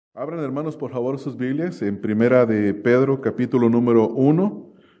Abran, hermanos, por favor, sus Biblias en Primera de Pedro, capítulo número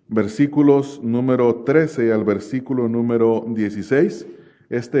 1, versículos número 13 al versículo número 16.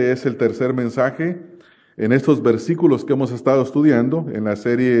 Este es el tercer mensaje en estos versículos que hemos estado estudiando en la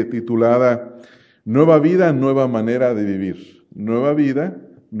serie titulada Nueva Vida, Nueva Manera de Vivir. Nueva Vida,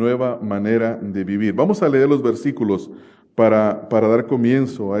 Nueva Manera de Vivir. Vamos a leer los versículos para dar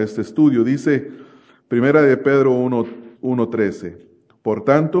comienzo a este estudio. Dice Primera de Pedro 1:13. Por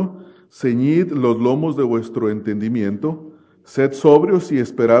tanto, ceñid los lomos de vuestro entendimiento, sed sobrios y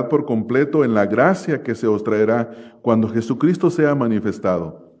esperad por completo en la gracia que se os traerá cuando Jesucristo sea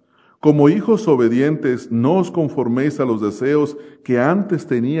manifestado. Como hijos obedientes, no os conforméis a los deseos que antes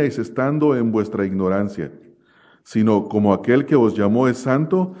teníais estando en vuestra ignorancia, sino como aquel que os llamó es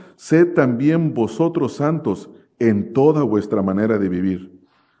santo, sed también vosotros santos en toda vuestra manera de vivir.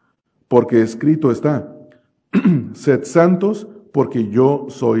 Porque escrito está, sed santos, porque yo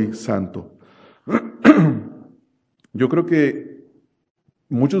soy santo. Yo creo que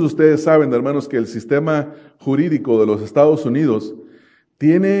muchos de ustedes saben, hermanos, que el sistema jurídico de los Estados Unidos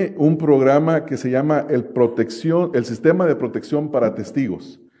tiene un programa que se llama el Sistema de Protección para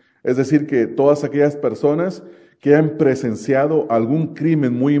Testigos. Es decir, que todas aquellas personas que han presenciado algún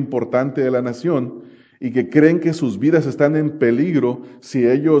crimen muy importante de la nación y que creen que sus vidas están en peligro si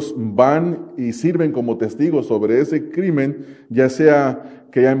ellos van y sirven como testigos sobre ese crimen, ya sea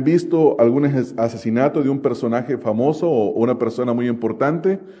que hayan visto algún asesinato de un personaje famoso o una persona muy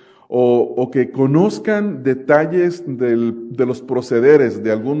importante, o que conozcan detalles de los procederes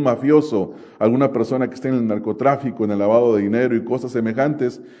de algún mafioso, alguna persona que esté en el narcotráfico, en el lavado de dinero y cosas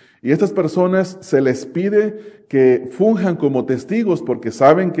semejantes. Y a estas personas se les pide que funjan como testigos porque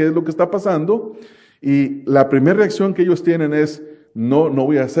saben qué es lo que está pasando. Y la primera reacción que ellos tienen es, no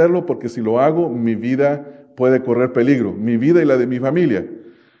voy a hacerlo porque si lo hago, mi vida puede correr peligro, mi vida y la de mi familia.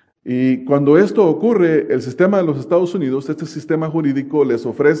 Y cuando esto ocurre, el sistema de los Estados Unidos, este sistema jurídico les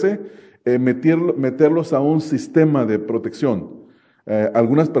ofrece meterlos a un sistema de protección.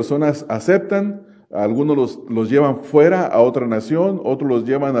 Algunas personas aceptan, algunos los llevan fuera a otra nación, otros los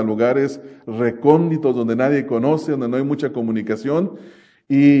llevan a lugares recónditos donde nadie conoce, donde no hay mucha comunicación.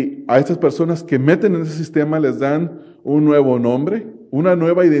 Y a estas personas que meten en ese sistema les dan un nuevo nombre, una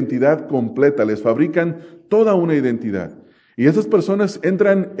nueva identidad completa, les fabrican toda una identidad. Y esas personas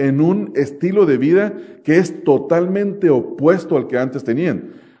entran en un estilo de vida que es totalmente opuesto al que antes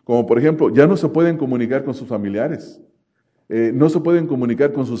tenían. Como por ejemplo, ya no se pueden comunicar con sus familiares, no se pueden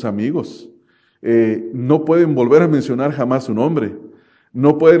comunicar con sus amigos, no pueden volver a mencionar jamás su nombre,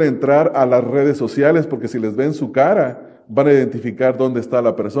 no pueden entrar a las redes sociales porque si les ven su cara, van a identificar dónde está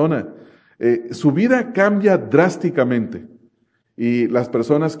la persona. Su vida cambia drásticamente. Y las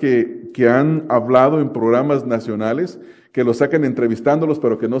personas que han hablado en programas nacionales, que los sacan entrevistándolos,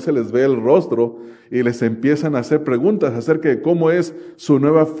 pero que no se les ve el rostro, y les empiezan a hacer preguntas acerca de cómo es su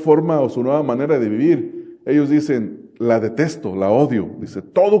nueva forma o su nueva manera de vivir. Ellos dicen, la detesto, la odio. Dice,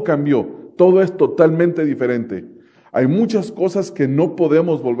 todo cambió, todo es totalmente diferente. Hay muchas cosas que no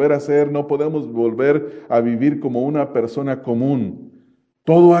podemos volver a hacer, no podemos volver a vivir como una persona común.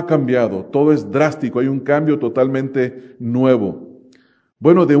 Todo ha cambiado, todo es drástico, hay un cambio totalmente nuevo.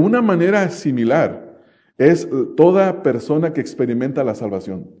 Bueno, de una manera similar es toda persona que experimenta la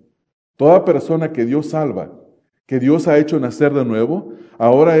salvación. Toda persona que Dios salva, que Dios ha hecho nacer de nuevo,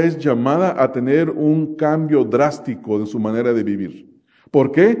 ahora es llamada a tener un cambio drástico en su manera de vivir.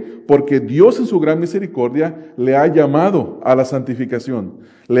 ¿Por qué? Porque Dios en su gran misericordia le ha llamado a la santificación.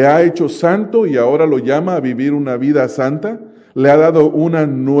 Le ha hecho santo y ahora lo llama a vivir una vida santa. Le ha dado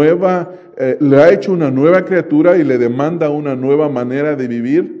le ha hecho una nueva criatura y le demanda una nueva manera de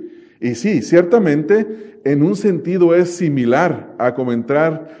vivir. Y sí, ciertamente, en un sentido es similar a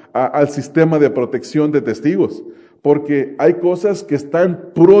comentar al sistema de protección de testigos, porque hay cosas que están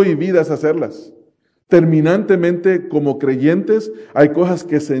prohibidas hacerlas. Terminantemente, como creyentes, hay cosas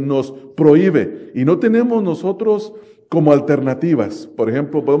que se nos prohíbe y no tenemos nosotros como alternativas. Por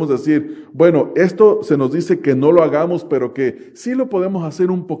ejemplo, podemos decir, bueno, esto se nos dice que no lo hagamos, pero que sí lo podemos hacer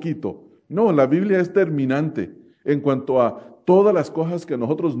un poquito. No, la Biblia es terminante en cuanto a todas las cosas que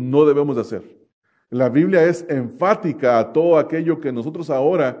nosotros no debemos de hacer. La Biblia es enfática a todo aquello que nosotros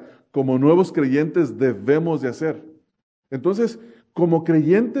ahora, como nuevos creyentes, debemos de hacer. Entonces, como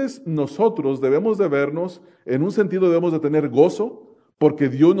creyentes, nosotros debemos de vernos, en un sentido debemos de tener gozo, porque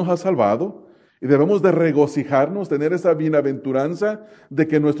Dios nos ha salvado, y debemos de regocijarnos, tener esa bienaventuranza de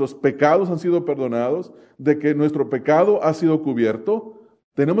que nuestros pecados han sido perdonados, de que nuestro pecado ha sido cubierto.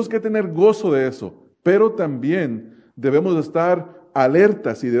 Tenemos que tener gozo de eso, pero también debemos de estar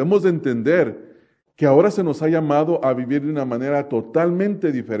alertas y debemos de entender que ahora se nos ha llamado a vivir de una manera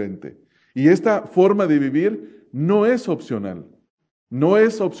totalmente diferente. Y esta forma de vivir no es opcional. No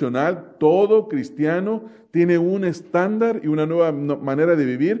es opcional. Todo cristiano tiene un estándar y una nueva manera de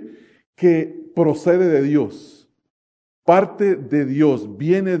vivir que procede de Dios. Parte de Dios,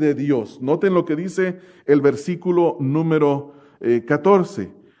 viene de Dios. Noten lo que dice el versículo número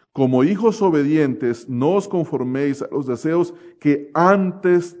 14. Como hijos obedientes, no os conforméis a los deseos que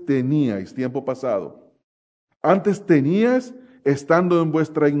antes teníais, tiempo pasado. Antes teníais estando en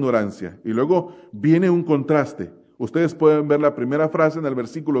vuestra ignorancia. Y luego viene un contraste. Ustedes pueden ver la primera frase en el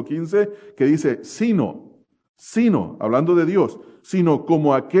versículo 15 que dice, sino, hablando de Dios, sino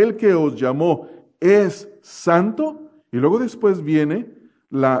como aquel que os llamó es santo. Y luego después viene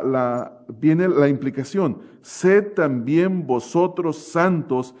la implicación, sed también vosotros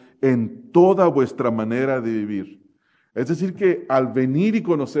santos en toda vuestra manera de vivir. Es decir que al venir y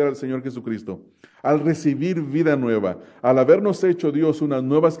conocer al Señor Jesucristo, al recibir vida nueva, al habernos hecho Dios unas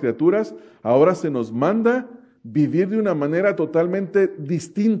nuevas criaturas, ahora se nos manda vivir de una manera totalmente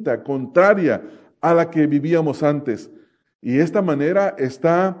distinta, contraria a la que vivíamos antes. Y esta manera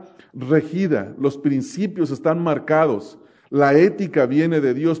está regida, los principios están marcados. La ética viene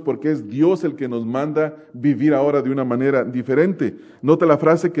de Dios porque es Dios el que nos manda vivir ahora de una manera diferente. Nota la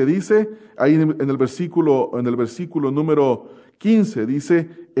frase que dice ahí en el versículo número 15, dice,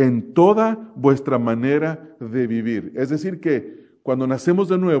 en toda vuestra manera de vivir. Es decir que cuando nacemos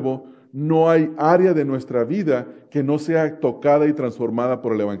de nuevo, no hay área de nuestra vida que no sea tocada y transformada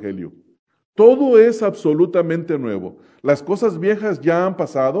por el Evangelio. Todo es absolutamente nuevo. Las cosas viejas ya han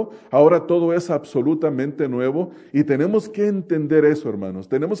pasado, ahora todo es absolutamente nuevo y tenemos que entender eso, hermanos.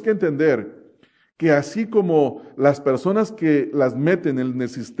 Tenemos que entender que así como las personas que las meten en el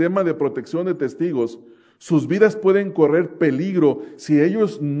sistema de protección de testigos, sus vidas pueden correr peligro si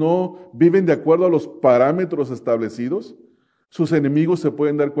ellos no viven de acuerdo a los parámetros establecidos. Sus enemigos se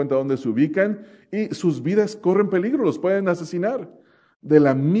pueden dar cuenta de dónde se ubican y sus vidas corren peligro, los pueden asesinar. De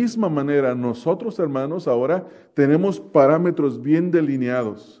la misma manera, nosotros, hermanos, ahora tenemos parámetros bien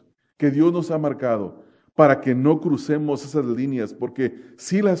delineados que Dios nos ha marcado para que no crucemos esas líneas, porque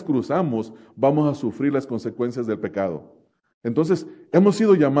si las cruzamos, vamos a sufrir las consecuencias del pecado. Entonces, hemos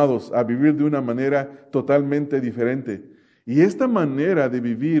sido llamados a vivir de una manera totalmente diferente. Y esta manera de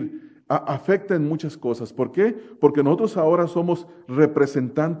vivir afecta en muchas cosas. ¿Por qué? Porque nosotros ahora somos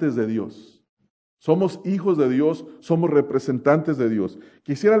representantes de Dios. Somos hijos de Dios, somos representantes de Dios.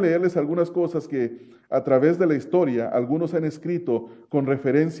 Quisiera leerles algunas cosas que a través de la historia algunos han escrito con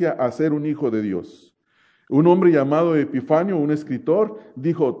referencia a ser un hijo de Dios. Un hombre llamado Epifanio, un escritor,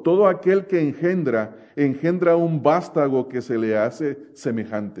 dijo, todo aquel que engendra un vástago que se le hace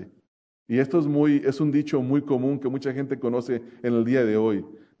semejante. Y esto es un dicho muy común que mucha gente conoce en el día de hoy.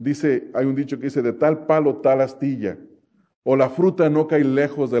 Hay un dicho que dice, de tal palo, tal astilla, o la fruta no cae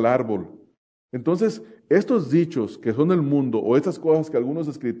lejos del árbol. Entonces, estos dichos que son del mundo, o estas cosas que algunos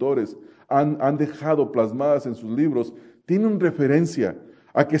escritores han dejado plasmadas en sus libros, tienen referencia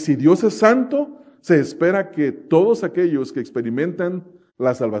a que si Dios es santo, se espera que todos aquellos que experimentan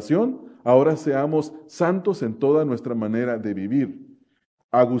la salvación, ahora seamos santos en toda nuestra manera de vivir.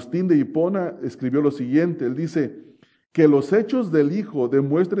 Agustín de Hipona escribió lo siguiente, él dice, que los hechos del Hijo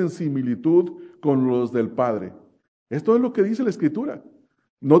demuestren similitud con los del Padre. Esto es lo que dice la Escritura.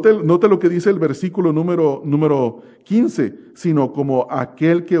 Note lo que dice el versículo número 15, sino como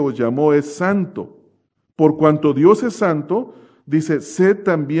aquel que os llamó es santo. Por cuanto Dios es santo, dice, sed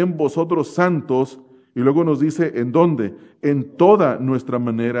también vosotros santos, y luego nos dice, ¿en dónde? En toda nuestra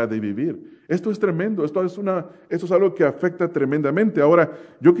manera de vivir. Esto es tremendo, esto es algo que afecta tremendamente. Ahora,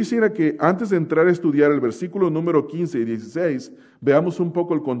 yo quisiera que antes de entrar a estudiar el versículo número 15 y 16, veamos un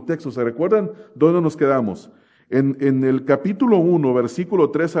poco el contexto. ¿Se recuerdan dónde nos quedamos? En el capítulo 1,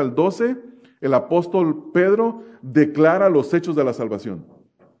 versículo 3 al 12, el apóstol Pedro declara los hechos de la salvación.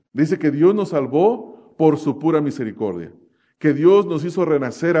 Dice que Dios nos salvó por su pura misericordia, que Dios nos hizo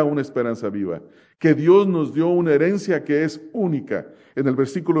renacer a una esperanza viva, que Dios nos dio una herencia que es única. En el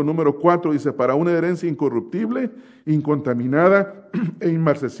versículo número 4 dice, para una herencia incorruptible, incontaminada e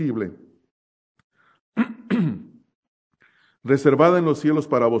inmarcesible, reservada en los cielos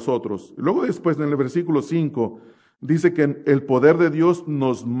para vosotros. Luego después en el versículo 5 dice que el poder de Dios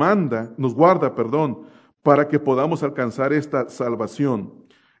nos guarda, para que podamos alcanzar esta salvación.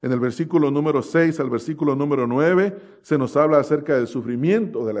 En el versículo número 6 al versículo número 9 se nos habla acerca del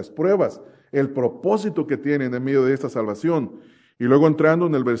sufrimiento, de las pruebas, el propósito que tienen en medio de esta salvación. Y luego entrando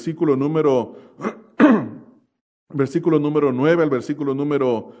en el versículo número 9 al versículo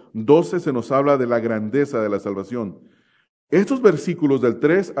número 12 se nos habla de la grandeza de la salvación. Estos versículos del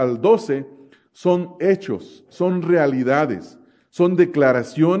 3 al 12 son hechos, son realidades, son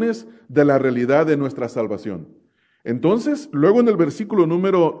declaraciones de la realidad de nuestra salvación. Entonces, luego en el versículo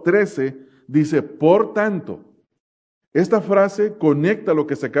número 13 dice, por tanto, esta frase conecta lo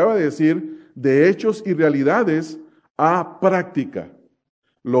que se acaba de decir de hechos y realidades a práctica.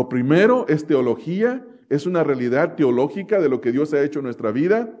 Lo primero es teología, es una realidad teológica de lo que Dios ha hecho en nuestra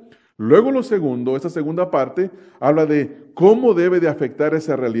vida. Luego lo segundo, esta segunda parte, habla de cómo debe de afectar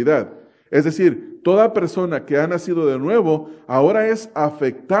esa realidad. Es decir, toda persona que ha nacido de nuevo ahora es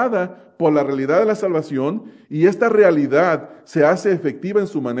afectada por la realidad de la salvación y esta realidad se hace efectiva en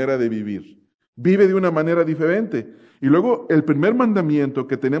su manera de vivir. Vive de una manera diferente. Y luego el primer mandamiento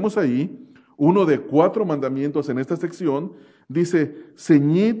que tenemos ahí, uno de 4 mandamientos en esta sección, dice,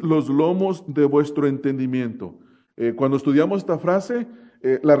 ceñid los lomos de vuestro entendimiento. Cuando estudiamos esta frase,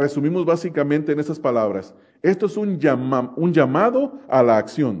 la resumimos básicamente en estas palabras. Esto es un llamado a la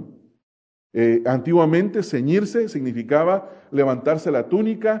acción. Antiguamente ceñirse significaba levantarse la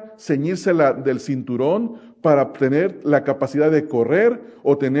túnica, ceñirse del cinturón para tener la capacidad de correr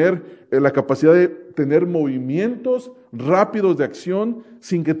o tener la capacidad de tener movimientos rápidos de acción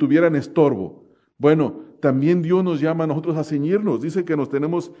sin que tuvieran estorbo. Bueno, también Dios nos llama a nosotros a ceñirnos. Dice que nos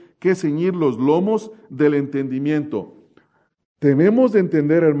tenemos que ceñir los lomos del entendimiento. Debemos de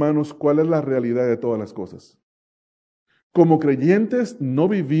entender, hermanos, cuál es la realidad de todas las cosas. Como creyentes no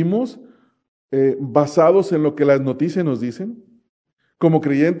vivimos basados en lo que las noticias nos dicen. Como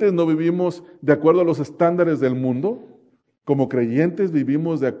creyentes no vivimos de acuerdo a los estándares del mundo. Como creyentes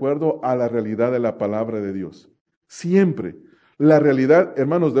vivimos de acuerdo a la realidad de la palabra de Dios. Siempre. La realidad,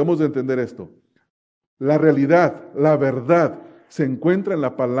 hermanos, debemos de entender esto. La realidad, la verdad, se encuentra en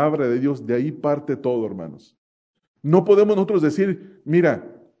la palabra de Dios. De ahí parte todo, hermanos. No podemos nosotros decir, mira,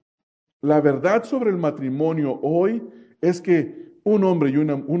 la verdad sobre el matrimonio hoy es que un hombre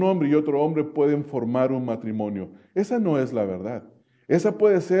y otro hombre pueden formar un matrimonio. Esa no es la verdad. Esa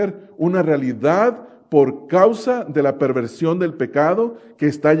puede ser una realidad por causa de la perversión del pecado que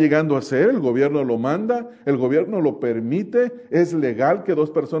está llegando a ser. El gobierno lo manda, el gobierno lo permite. Es legal que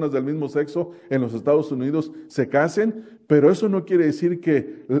 2 personas del mismo sexo en los Estados Unidos se casen, pero eso no quiere decir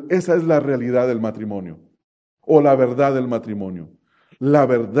que esa es la realidad del matrimonio o la verdad del matrimonio. La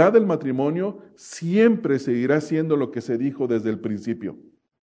verdad del matrimonio siempre seguirá siendo lo que se dijo desde el principio.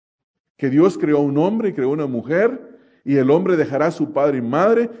 Que Dios creó un hombre y creó una mujer, y el hombre dejará a su padre y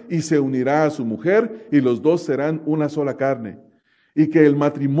madre y se unirá a su mujer, y los dos serán una sola carne. Y que el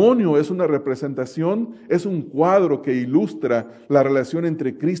matrimonio es una representación, es un cuadro que ilustra la relación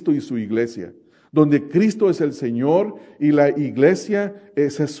entre Cristo y su iglesia, donde Cristo es el Señor y la iglesia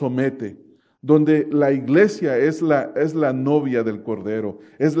se somete. Donde la iglesia es la novia del Cordero,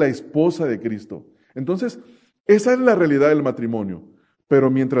 es la esposa de Cristo. Entonces, esa es la realidad del matrimonio.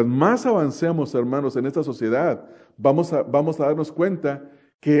 Pero mientras más avancemos, hermanos, en esta sociedad, vamos a darnos cuenta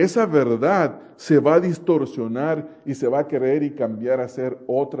que esa verdad se va a distorsionar y se va a querer y cambiar a ser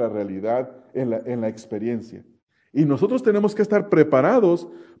otra realidad en la experiencia. Y nosotros tenemos que estar preparados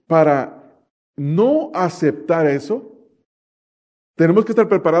para no aceptar eso. Tenemos que estar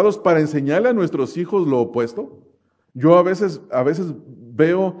preparados para enseñarle a nuestros hijos lo opuesto. Yo a veces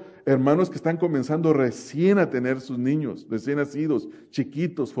veo hermanos que están comenzando recién a tener sus niños, recién nacidos,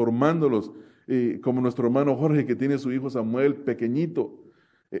 chiquitos, formándolos, como nuestro hermano Jorge que tiene su hijo Samuel pequeñito.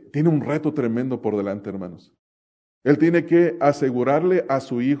 Tiene un reto tremendo por delante, hermanos. Él tiene que asegurarle a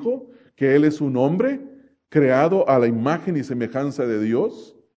su hijo que él es un hombre creado a la imagen y semejanza de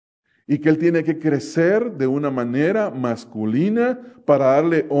Dios, y que él tiene que crecer de una manera masculina para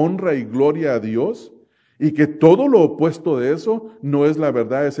darle honra y gloria a Dios, y que todo lo opuesto de eso no es la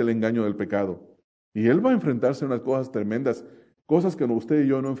verdad, es el engaño del pecado. Y él va a enfrentarse a unas cosas tremendas, cosas que usted y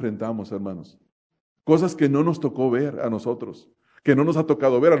yo no enfrentamos, hermanos. Cosas que no nos tocó ver a nosotros, que no nos ha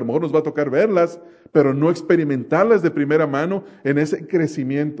tocado ver. A lo mejor nos va a tocar verlas, pero no experimentarlas de primera mano en ese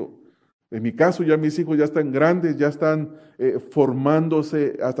crecimiento. En mi caso, ya mis hijos ya están grandes, ya están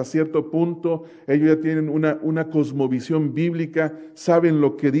formándose hasta cierto punto. Ellos ya tienen una cosmovisión bíblica, saben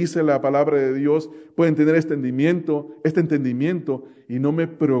lo que dice la palabra de Dios, pueden tener este entendimiento, y no me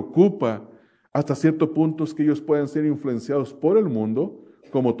preocupa hasta cierto punto que ellos puedan ser influenciados por el mundo,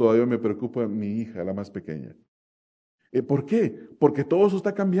 como todavía me preocupa mi hija, la más pequeña. ¿Por qué? Porque todo eso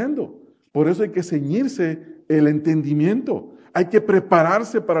está cambiando. Por eso hay que ceñirse el entendimiento. Hay que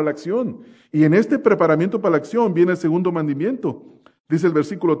prepararse para la acción. Y en este preparamiento para la acción viene el segundo mandamiento. Dice el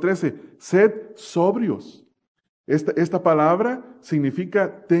versículo 13, sed sobrios. Esta palabra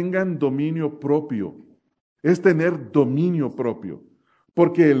significa tengan dominio propio. Es tener dominio propio.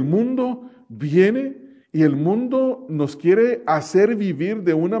 Porque el mundo viene y el mundo nos quiere hacer vivir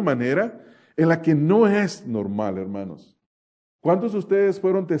de una manera en la que no es normal, hermanos. ¿Cuántos de ustedes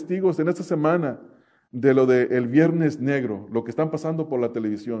fueron testigos en esta semana de lo del Viernes Negro, lo que están pasando por la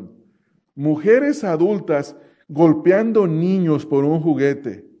televisión? Mujeres adultas golpeando niños por un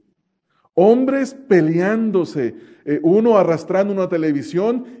juguete. Hombres peleándose, uno arrastrando una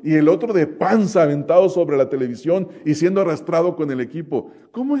televisión y el otro de panza aventado sobre la televisión y siendo arrastrado con el equipo.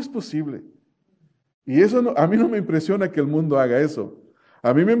 ¿Cómo es posible? Y eso a mí no me impresiona que el mundo haga eso.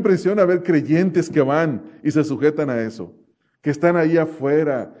 A mí me impresiona ver creyentes que van y se sujetan a eso, que están ahí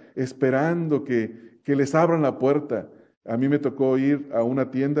afuera esperando que les abran la puerta. A mí me tocó ir a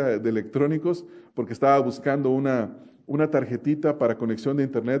una tienda de electrónicos porque estaba buscando una tarjetita para conexión de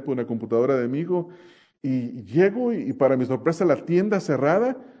internet por una computadora de mi hijo, y llego y para mi sorpresa la tienda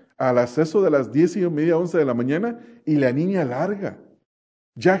cerrada al acceso de las 10:30, 11 de la mañana, y la niña larga.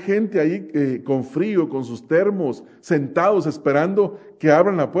 Ya gente ahí con frío, con sus termos, sentados esperando que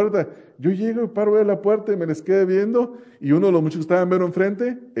abran la puerta. Yo llego y paro de la puerta y me les quedé viendo, y uno de los muchachos que estaban viendo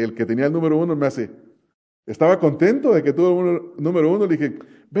enfrente, el que tenía el número 1, me hace, estaba contento de que tuvo el número 1, le dije,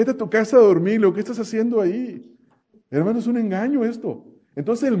 vete a tu casa a dormir, ¿qué estás haciendo ahí? Hermano, es un engaño esto.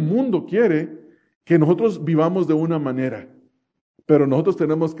 Entonces el mundo quiere que nosotros vivamos de una manera, pero nosotros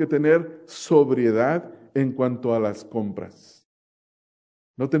tenemos que tener sobriedad en cuanto a las compras.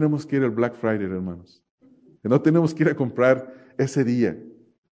 No tenemos que ir al Black Friday, hermanos. No tenemos que ir a comprar ese día.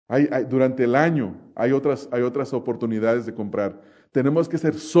 Durante el año hay otras oportunidades de comprar. Tenemos que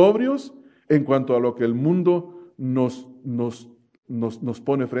ser sobrios en cuanto a lo que el mundo nos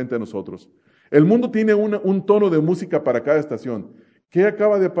pone frente a nosotros. El mundo tiene un tono de música para cada estación. ¿Qué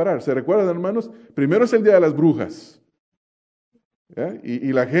acaba de parar? ¿Se recuerdan, hermanos? Primero es el Día de las Brujas.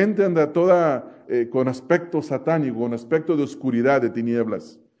 Y la gente anda toda con aspecto satánico, con aspecto de oscuridad, de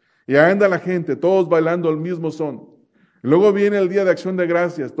tinieblas. Y ahí anda la gente, todos bailando al mismo son. Luego viene el Día de Acción de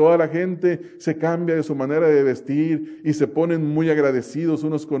Gracias, toda la gente se cambia de su manera de vestir y se ponen muy agradecidos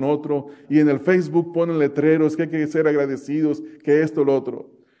unos con otros, y en el Facebook ponen letreros que hay que ser agradecidos, que esto, lo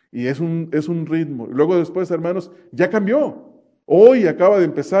otro. Y es un ritmo. Y luego después, hermanos, ya cambió. Hoy acaba de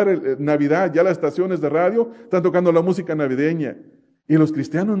empezar Navidad, ya las estaciones de radio están tocando la música navideña. Y los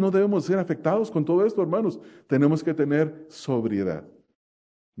cristianos no debemos ser afectados con todo esto, hermanos. Tenemos que tener sobriedad.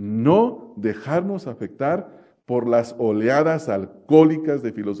 No dejarnos afectar por las oleadas alcohólicas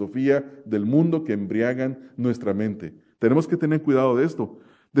de filosofía del mundo que embriagan nuestra mente. Tenemos que tener cuidado de esto.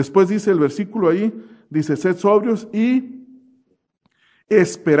 Después dice el versículo ahí, dice, sed sobrios y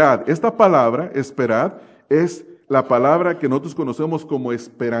esperad. Esta palabra, esperad, es la palabra que nosotros conocemos como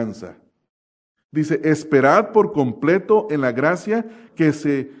esperanza. Dice, esperad por completo en la gracia que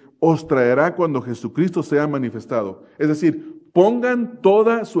se os traerá cuando Jesucristo sea manifestado. Es decir, pongan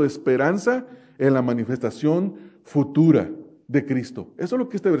toda su esperanza en la manifestación futura de Cristo. Eso es lo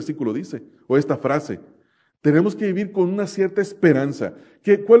que este versículo dice, o esta frase. Tenemos que vivir con una cierta esperanza.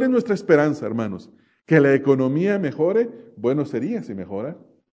 ¿Cuál es nuestra esperanza, hermanos? ¿Que la economía mejore? Bueno, sería si mejora.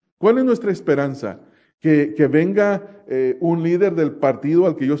 ¿Cuál es nuestra esperanza? Que venga un líder del partido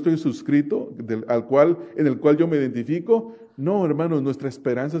al que yo estoy suscrito, en el cual yo me identifico. No, hermanos, nuestra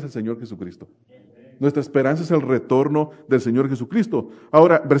esperanza es el Señor Jesucristo. Nuestra esperanza es el retorno del Señor Jesucristo.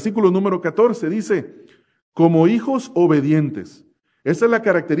 Ahora, versículo número 14 dice, como hijos obedientes. Esa es la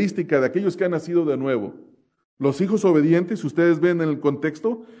característica de aquellos que han nacido de nuevo. Los hijos obedientes, si ustedes ven en el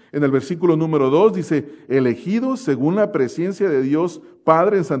contexto, en el versículo número 2 dice, elegidos según la presencia de Dios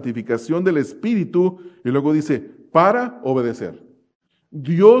Padre en santificación del Espíritu, y luego dice, para obedecer.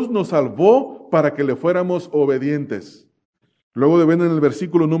 Dios nos salvó para que le fuéramos obedientes. Luego de ver en el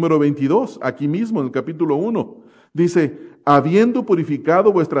versículo número 22, aquí mismo en el capítulo 1, dice, habiendo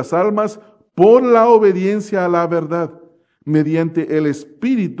purificado vuestras almas por la obediencia a la verdad, mediante el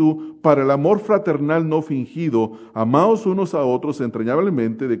Espíritu, para el amor fraternal no fingido, amaos unos a otros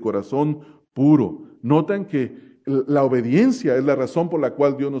entrañablemente de corazón puro. Notan que la obediencia es la razón por la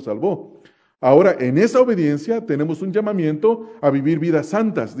cual Dios nos salvó. Ahora, en esa obediencia tenemos un llamamiento a vivir vidas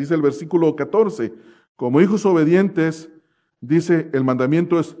santas. Dice el versículo 14, como hijos obedientes, dice el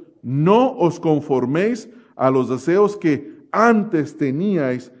mandamiento es, no os conforméis a los deseos que antes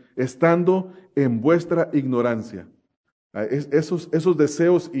teníais estando en vuestra ignorancia. Esos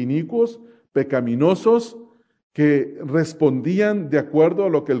deseos inicuos, pecaminosos, que respondían de acuerdo a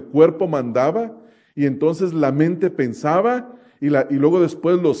lo que el cuerpo mandaba, y entonces la mente pensaba, y luego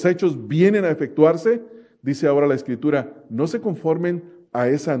después los hechos vienen a efectuarse. Dice ahora la Escritura, no se conformen a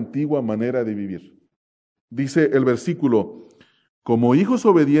esa antigua manera de vivir. Dice el versículo, como hijos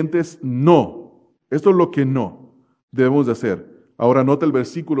obedientes, no. Esto es lo que no debemos de hacer. Ahora nota el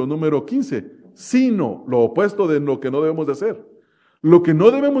versículo número 15, sino lo opuesto de lo que no debemos de hacer. Lo que no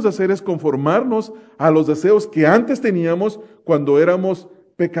debemos hacer es conformarnos a los deseos que antes teníamos cuando éramos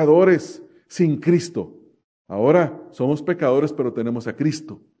pecadores sin Cristo. Ahora somos pecadores, pero tenemos a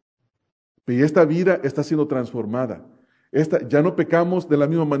Cristo. Y esta vida está siendo transformada. Ya no pecamos de la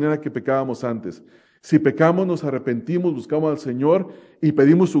misma manera que pecábamos antes. Si pecamos, nos arrepentimos, buscamos al Señor y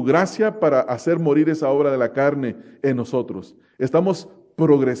pedimos su gracia para hacer morir esa obra de la carne en nosotros. Estamos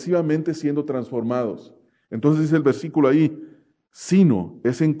progresivamente siendo transformados. Entonces dice el versículo ahí, sino,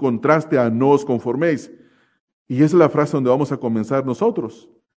 es en contraste a no os conforméis. Y esa es la frase donde vamos a comenzar nosotros.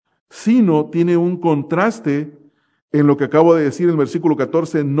 Sino tiene un contraste en lo que acabo de decir en el versículo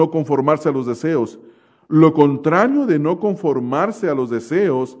 14, no conformarse a los deseos. Lo contrario de no conformarse a los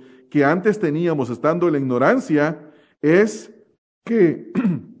deseos que antes teníamos estando en la ignorancia es que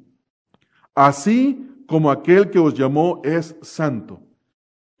así como aquel que os llamó es santo.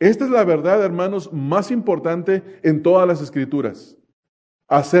 Esta es la verdad, hermanos, más importante en todas las Escrituras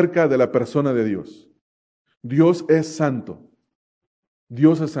acerca de la persona de Dios. Dios es santo.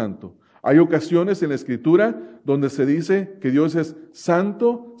 Dios es santo. Hay ocasiones en la Escritura donde se dice que Dios es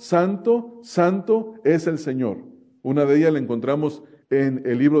santo, santo, santo es el Señor. Una de ellas la encontramos en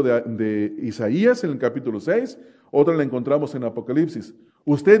el libro de Isaías, en el capítulo 6, otra la encontramos en Apocalipsis.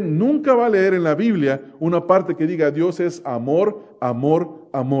 Usted nunca va a leer en la Biblia una parte que diga Dios es amor, amor,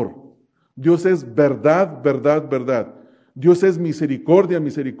 amor. Dios es verdad, verdad, verdad. Dios es misericordia,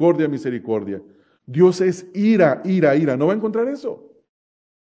 misericordia, misericordia. Dios es ira, ira, ira. No va a encontrar eso.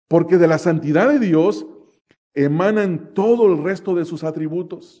 Porque de la santidad de Dios emanan todo el resto de sus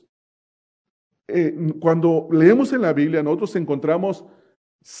atributos. Cuando leemos en la Biblia, nosotros encontramos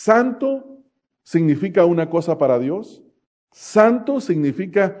santo significa una cosa para Dios. Santo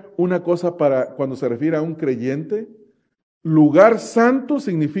significa una cosa para cuando se refiere a un creyente. Lugar santo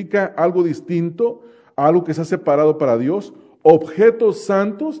significa algo distinto, algo que se ha separado para Dios. Objetos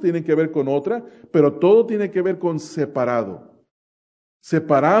santos tienen que ver con otra, pero todo tiene que ver con separado.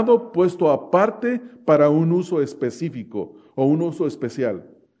 Separado, puesto aparte para un uso específico o un uso especial.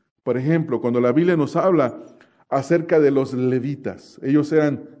 Por ejemplo, cuando la Biblia nos habla acerca de los levitas, ellos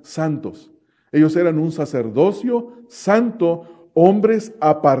eran santos. Ellos eran un sacerdocio santo, hombres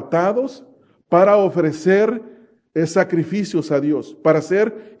apartados para ofrecer sacrificios a Dios, para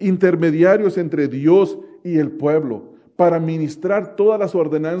ser intermediarios entre Dios y el pueblo, para ministrar todas las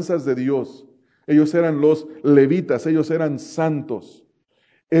ordenanzas de Dios. Ellos eran los levitas, ellos eran santos.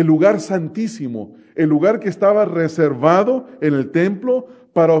 El lugar santísimo, el lugar que estaba reservado en el templo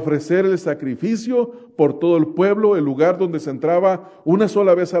para ofrecer el sacrificio por todo el pueblo, el lugar donde se entraba una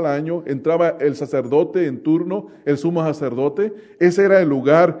sola vez al año, entraba el sacerdote en turno, el sumo sacerdote, ese era el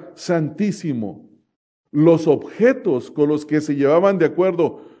lugar santísimo. Los objetos con los que se llevaban de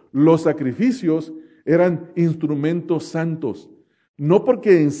acuerdo los sacrificios eran instrumentos santos. No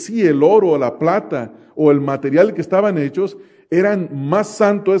porque en sí el oro o la plata o el material que estaban hechos eran más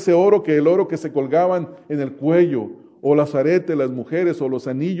santo ese oro que el oro que se colgaban en el cuello, o las aretes, las mujeres, o los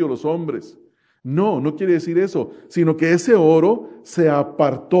anillos, los hombres. No, no quiere decir eso, sino que ese oro se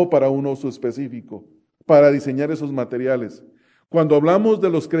apartó para un uso específico, para diseñar esos materiales. Cuando hablamos de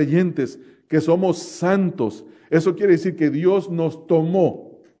los creyentes que somos santos, eso quiere decir que Dios nos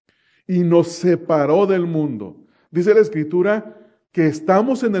tomó y nos separó del mundo. Dice la Escritura que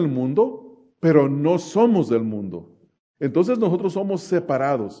estamos en el mundo, pero no somos del mundo. Entonces nosotros somos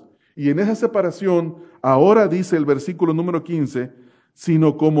separados. Y en esa separación, ahora dice el versículo número 15,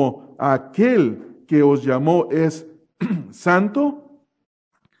 sino como aquel que os llamó es santo,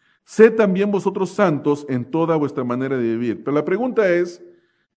 sed también vosotros santos en toda vuestra manera de vivir. Pero la pregunta es,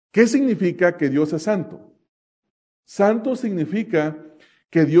 ¿qué significa que Dios es santo? Santo significa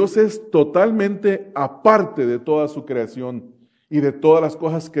que Dios es totalmente aparte de toda su creación y de todas las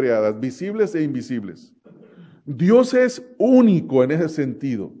cosas creadas, visibles e invisibles. Dios es único en ese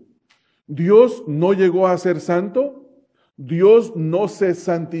sentido. Dios no llegó a ser santo, Dios no se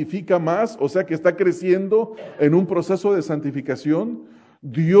santifica más, o sea que está creciendo en un proceso de santificación.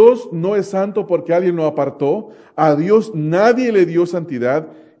 Dios no es santo porque alguien lo apartó, a Dios nadie le dio santidad,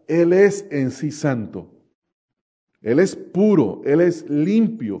 Él es en sí santo. Él es puro, Él es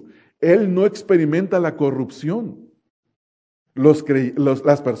limpio, Él no experimenta la corrupción.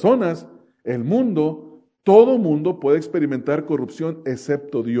 Las personas, el mundo, todo mundo puede experimentar corrupción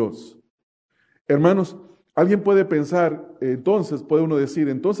excepto Dios. Hermanos, alguien puede pensar, entonces puede uno decir,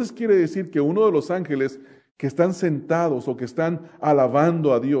 entonces quiere decir que uno de los ángeles que están sentados o que están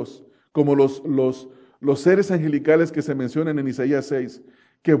alabando a Dios, como los seres angelicales que se mencionan en Isaías 6,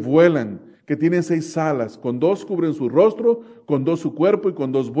 que vuelan, que tienen 6 alas, con 2 cubren su rostro, con 2 su cuerpo y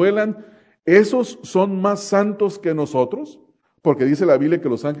con 2 vuelan, ¿esos son más santos que nosotros? Porque dice la Biblia que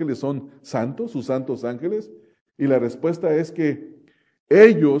los ángeles son santos, sus santos ángeles. Y la respuesta es que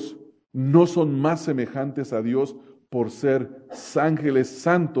ellos no son más semejantes a Dios por ser ángeles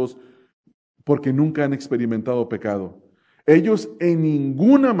santos, porque nunca han experimentado pecado. Ellos en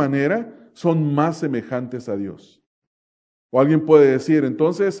ninguna manera son más semejantes a Dios. O alguien puede decir,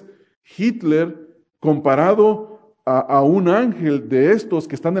 entonces, Hitler, comparado a un ángel de estos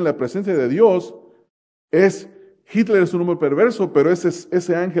que están en la presencia de Dios, Hitler es un hombre perverso, pero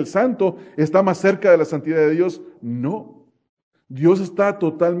ese ángel santo está más cerca de la santidad de Dios. No. Dios está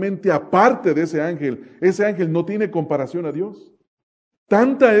totalmente aparte de ese ángel. Ese ángel no tiene comparación a Dios.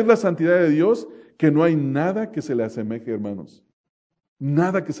 Tanta es la santidad de Dios que no hay nada que se le asemeje, hermanos.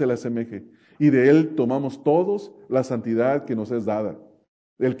 Nada que se le asemeje. Y de Él tomamos todos la santidad que nos es dada.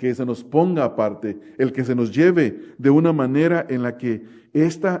 El que se nos ponga aparte, el que se nos lleve de una manera en la que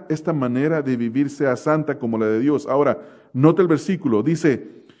esta manera de vivir sea santa como la de Dios. Ahora, note el versículo,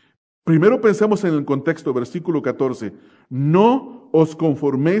 dice, primero pensemos en el contexto, versículo 14, no os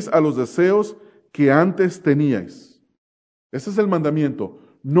conforméis a los deseos que antes teníais. Ese es el mandamiento,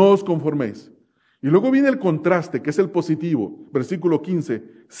 no os conforméis. Y luego viene el contraste, que es el positivo, versículo 15,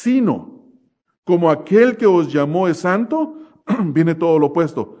 sino, como aquel que os llamó es santo, viene todo lo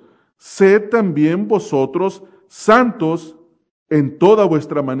opuesto. Sed también vosotros santos en toda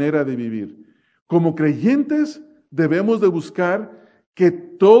vuestra manera de vivir. Como creyentes debemos de buscar que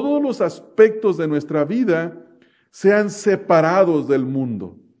todos los aspectos de nuestra vida sean separados del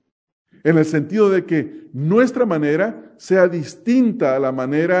mundo. En el sentido de que nuestra manera sea distinta a la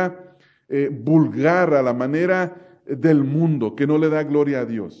manera vulgar, a la manera del mundo, que no le da gloria a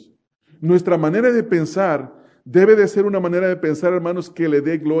Dios. Nuestra manera de pensar debe de ser una manera de pensar, hermanos, que le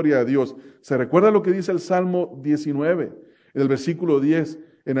dé gloria a Dios. ¿Se recuerda lo que dice el Salmo 19? En el versículo 10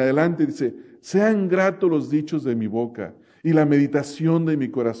 en adelante dice, sean gratos los dichos de mi boca y la meditación de mi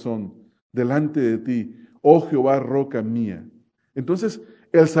corazón delante de ti, oh Jehová, roca mía. Entonces,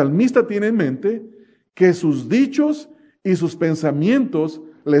 el salmista tiene en mente que sus dichos y sus pensamientos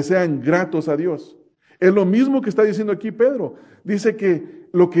le sean gratos a Dios. Es lo mismo que está diciendo aquí Pedro. Dice que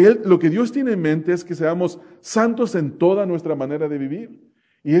lo que Dios tiene en mente es que seamos santos en toda nuestra manera de vivir.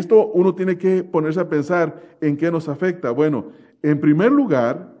 Y esto uno tiene que ponerse a pensar en qué nos afecta. Bueno, en primer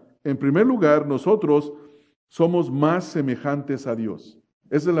lugar, nosotros somos más semejantes a Dios.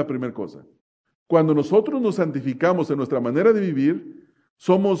 Esa es la primera cosa. Cuando nosotros nos santificamos en nuestra manera de vivir,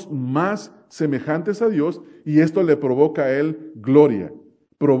 somos más semejantes a Dios y esto le provoca a Él gloria.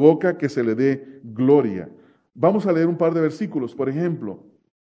 Provoca que se le dé gloria. Vamos a leer un par de versículos. Por ejemplo,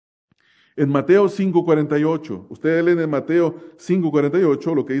 en Mateo 5:48, ustedes leen en Mateo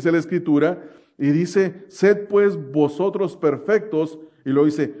 5:48 lo que dice la Escritura y dice, sed pues vosotros perfectos, y luego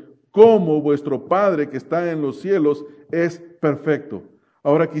dice, como vuestro Padre que está en los cielos es perfecto.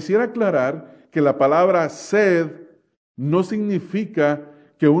 Ahora quisiera aclarar que la palabra sed no significa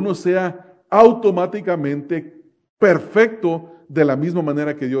que uno sea automáticamente perfecto de la misma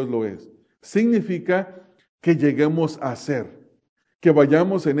manera que Dios lo es. Significa que lleguemos a ser, que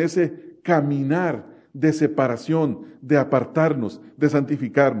vayamos en ese caminar de separación, de apartarnos, de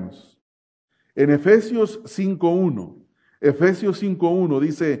santificarnos. En Efesios 5:1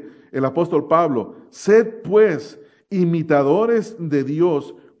 dice el apóstol Pablo, sed pues imitadores de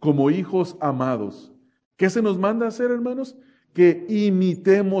Dios como hijos amados. ¿Qué se nos manda a hacer, hermanos? Que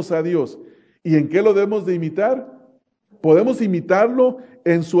imitemos a Dios. ¿Y en qué lo debemos de imitar? ¿Podemos imitarlo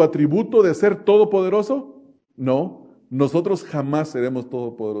en su atributo de ser todopoderoso? No, nosotros jamás seremos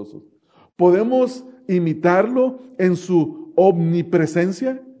todopoderosos. ¿Podemos imitarlo en su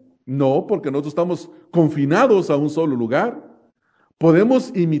omnipresencia? No, porque nosotros estamos confinados a un solo lugar.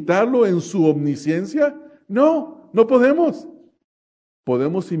 ¿Podemos imitarlo en su omnisciencia? No, no podemos.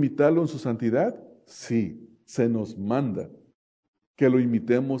 ¿Podemos imitarlo en su santidad? Sí, se nos manda que lo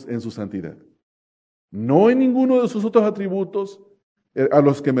imitemos en su santidad. No en ninguno de sus otros atributos, a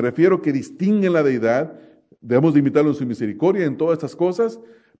los que me refiero que distinguen la deidad, debemos de imitarlo en su misericordia, en todas estas cosas,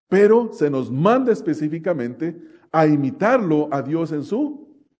 pero se nos manda específicamente a imitarlo a Dios en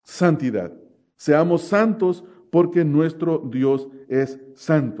su santidad. Seamos santos porque nuestro Dios es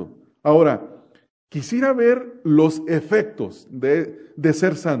santo. Ahora, quisiera ver los efectos de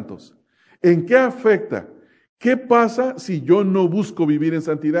ser santos. ¿En qué afecta? ¿Qué pasa si yo no busco vivir en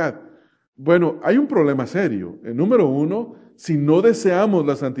santidad? Bueno, hay un problema serio. Número uno, si no deseamos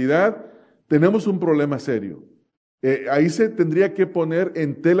la santidad, tenemos un problema serio. Ahí se tendría que poner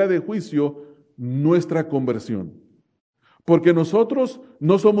en tela de juicio nuestra conversión. Porque nosotros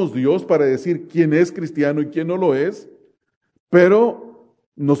no somos Dios para decir quién es cristiano y quién no lo es, pero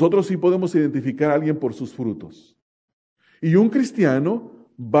nosotros sí podemos identificar a alguien por sus frutos. Y un cristiano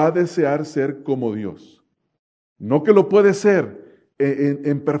va a desear ser como Dios. No que lo puede ser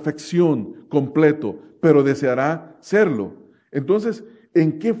en perfección, completo, pero deseará serlo. Entonces,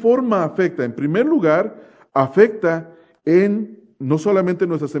 ¿en qué forma afecta? En primer lugar, afecta en no solamente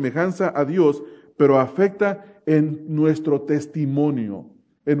nuestra semejanza a Dios, pero afecta en nuestro testimonio,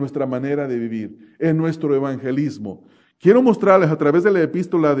 en nuestra manera de vivir, en nuestro evangelismo. Quiero mostrarles a través de la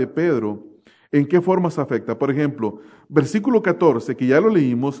epístola de Pedro en qué formas afecta. Por ejemplo, versículo 14, que ya lo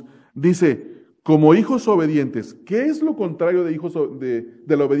leímos, dice, como hijos obedientes. ¿Qué es lo contrario de hijos de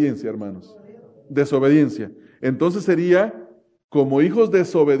la obediencia, hermanos? Desobediencia. Entonces sería, como hijos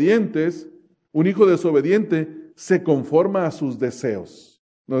desobedientes, un hijo desobediente se conforma a sus deseos.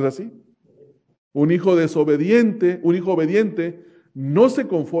 ¿No es así? Un hijo desobediente, un hijo obediente, no se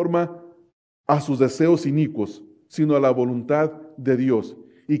conforma a sus deseos inicuos, sino a la voluntad de Dios.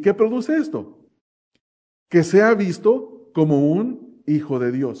 ¿Y qué produce esto? Que sea visto como un hijo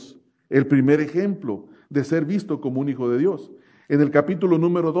de Dios. El primer ejemplo de ser visto como un hijo de Dios. En el capítulo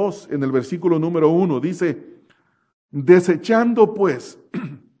número 2, en el versículo número 1, dice, desechando pues,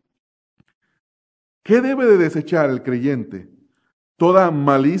 ¿qué debe de desechar el creyente? Toda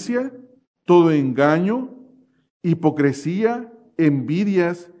malicia, todo engaño, hipocresía,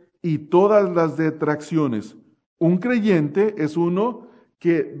 envidias y todas las detracciones. Un creyente es uno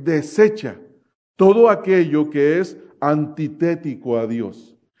que desecha todo aquello que es antitético a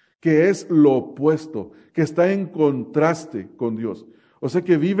Dios, que es lo opuesto, que está en contraste con Dios. O sea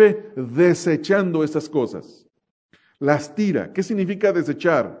que vive desechando esas cosas. Las tira. ¿Qué significa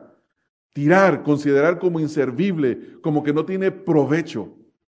desechar? Tirar, considerar como inservible, como que no tiene provecho.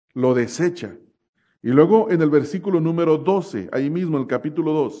 Lo desecha. Y luego en el versículo número 12, ahí mismo en el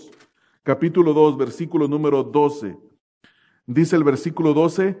capítulo 2, versículo número 12, dice el versículo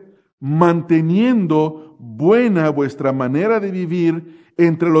 12, manteniendo buena vuestra manera de vivir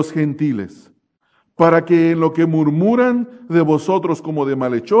entre los gentiles, para que en lo que murmuran de vosotros como de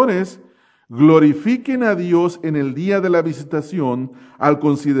malhechores, glorifiquen a Dios en el día de la visitación al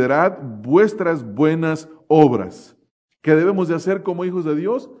considerar vuestras buenas obras. ¿Qué debemos de hacer como hijos de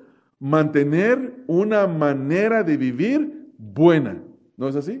Dios? Mantener una manera de vivir buena. ¿No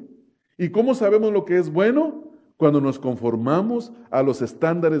es así? ¿Y cómo sabemos lo que es bueno? Cuando nos conformamos a los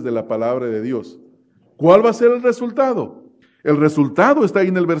estándares de la palabra de Dios. ¿Cuál va a ser el resultado? El resultado está ahí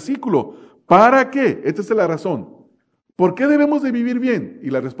en el versículo. ¿Para qué? Esta es la razón. ¿Por qué debemos de vivir bien? Y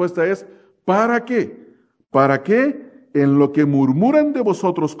la respuesta es, ¿para qué? ¿Para qué? En lo que murmuran de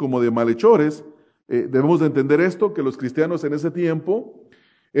vosotros como de malhechores, debemos de entender esto, que los cristianos en ese tiempo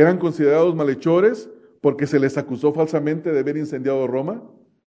eran considerados malhechores porque se les acusó falsamente de haber incendiado Roma,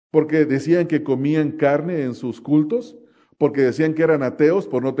 porque decían que comían carne en sus cultos, porque decían que eran ateos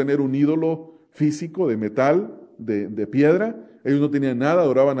por no tener un ídolo físico de metal, de piedra. Ellos no tenían nada,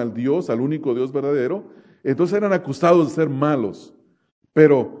 adoraban al Dios, al único Dios verdadero. Entonces eran acusados de ser malos.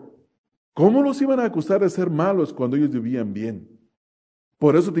 Pero, ¿cómo los iban a acusar de ser malos cuando ellos vivían bien?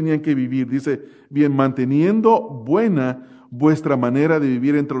 Por eso tenían que vivir, dice, bien, manteniendo buena vuestra manera de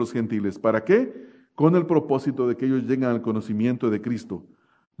vivir entre los gentiles. ¿Para qué? Con el propósito de que ellos lleguen al conocimiento de Cristo.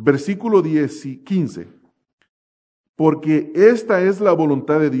 Versículo 10 y 15. Porque esta es la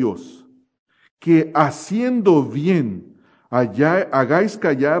voluntad de Dios, que haciendo bien hagáis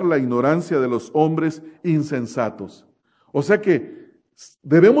callar la ignorancia de los hombres insensatos. O sea que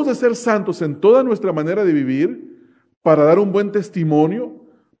debemos de ser santos en toda nuestra manera de vivir para dar un buen testimonio,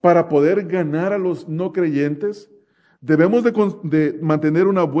 para poder ganar a los no creyentes. Debemos de mantener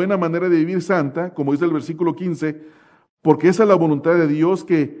una buena manera de vivir santa, como dice el versículo 15, porque esa es la voluntad de Dios,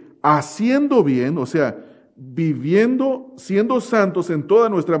 que haciendo bien, o sea, viviendo, siendo santos en toda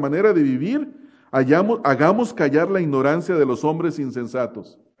nuestra manera de vivir, hagamos callar la ignorancia de los hombres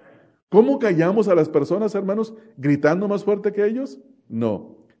insensatos. ¿Cómo callamos a las personas, hermanos? ¿Gritando más fuerte que ellos?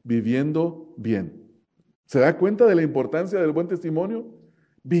 No, viviendo bien. ¿Se da cuenta de la importancia del buen testimonio?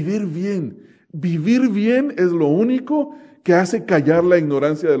 Vivir bien. Vivir bien es lo único que hace callar la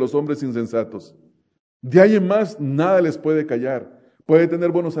ignorancia de los hombres insensatos. De ahí en más, nada les puede callar. Puede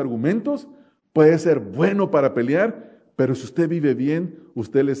tener buenos argumentos, puede ser bueno para pelear, pero si usted vive bien,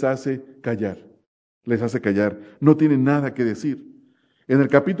 usted les hace callar. Les hace callar. No tienen nada que decir. En el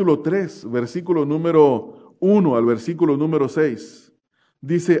capítulo 3, versículo número 1 al versículo número 6,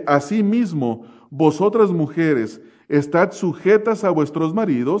 dice, asimismo, vosotras mujeres, estad sujetas a vuestros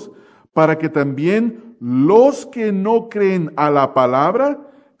maridos, para que también los que no creen a la palabra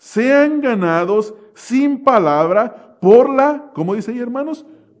sean ganados sin palabra por la, ¿cómo dice ahí, hermanos?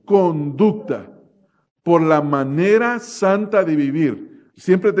 Conducta, por la manera santa de vivir.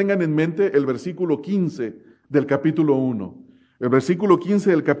 Siempre tengan en mente el versículo 15 del capítulo 1. El versículo 15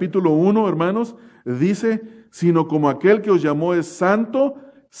 del capítulo 1, hermanos, dice, sino como aquel que os llamó es santo,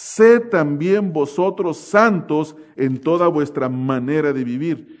 sed también vosotros santos en toda vuestra manera de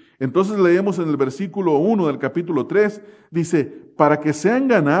vivir. Entonces leemos en el versículo 1 del capítulo 3, dice, para que sean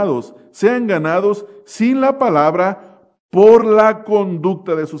ganados sin la palabra por la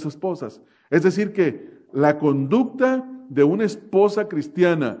conducta de sus esposas. Es decir, que la conducta de una esposa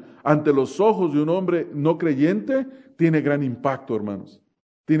cristiana ante los ojos de un hombre no creyente tiene gran impacto, hermanos.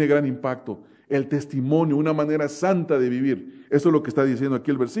 Tiene gran impacto. El testimonio, una manera santa de vivir. Eso es lo que está diciendo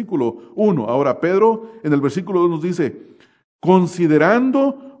aquí el versículo 1. Ahora Pedro en el versículo 2 nos dice,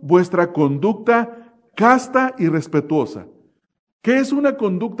 considerando vuestra conducta casta y respetuosa. ¿Qué es una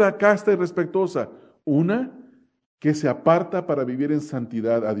conducta casta y respetuosa? Una que se aparta para vivir en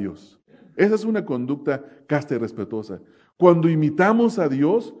santidad a Dios. Esa es una conducta casta y respetuosa. Cuando imitamos a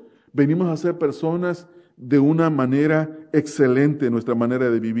Dios, venimos a ser personas de una manera excelente en nuestra manera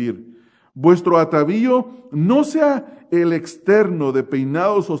de vivir. Vuestro atavío no sea el externo de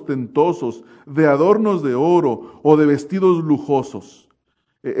peinados ostentosos, de adornos de oro o de vestidos lujosos.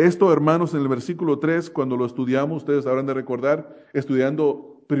 Esto, hermanos, en el versículo 3, cuando lo estudiamos, ustedes habrán de recordar,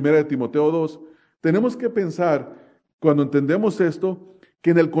 estudiando 1 de Timoteo 2, tenemos que pensar, cuando entendemos esto,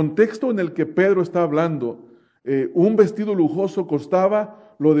 que en el contexto en el que Pedro está hablando, un vestido lujoso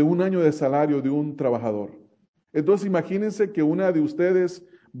costaba lo de un año de salario de un trabajador. Entonces imagínense que una de ustedes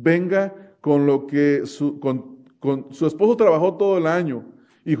venga con lo que con su esposo trabajó todo el año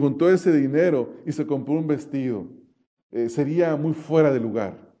y juntó ese dinero y se compró un vestido. Sería muy fuera de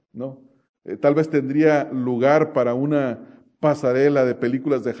lugar, ¿no? Tal vez tendría lugar para una pasarela de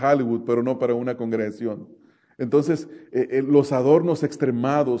películas de Hollywood, pero no para una congregación. Entonces, los adornos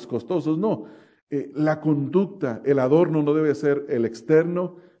extremados, costosos, no. La conducta, el adorno no debe ser el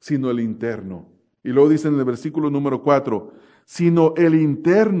externo, sino el interno. Y luego dice en el versículo número 4, sino el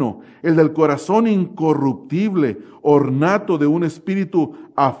interno, el del corazón incorruptible, ornato de un espíritu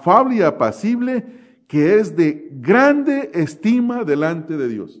afable y apacible, que es de grande estima delante de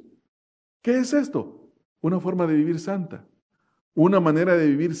Dios. ¿Qué es esto? Una forma de vivir santa. Una manera de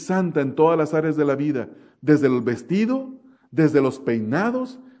vivir santa en todas las áreas de la vida. Desde el vestido, desde los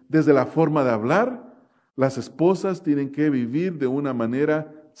peinados, desde la forma de hablar. Las esposas tienen que vivir de una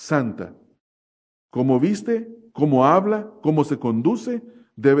manera santa. Como viste, cómo habla, cómo se conduce,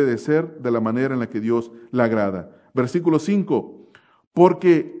 debe de ser de la manera en la que Dios le agrada. Versículo 5.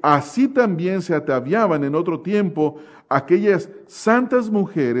 Porque así también se ataviaban en otro tiempo aquellas santas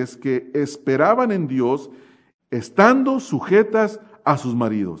mujeres que esperaban en Dios, estando sujetas a sus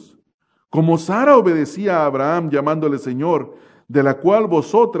maridos. Como Sara obedecía a Abraham llamándole Señor, de la cual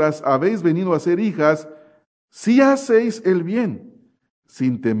vosotras habéis venido a ser hijas, si hacéis el bien,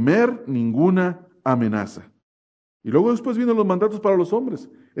 sin temer ninguna amenaza. Y luego después vienen los mandatos para los hombres,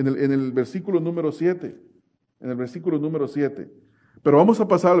 en el versículo número 7. En el versículo número 7. Pero vamos a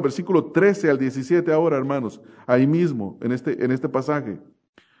pasar al versículo 13 al 17 ahora, hermanos, ahí mismo, en este pasaje.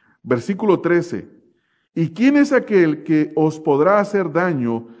 Versículo 13. ¿Y quién es aquel que os podrá hacer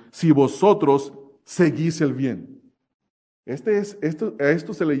daño si vosotros seguís el bien? A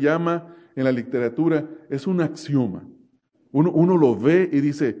esto se le llama en la literatura, es un axioma. Uno lo ve y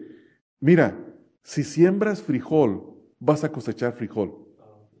dice, mira, si siembras frijol, vas a cosechar frijol.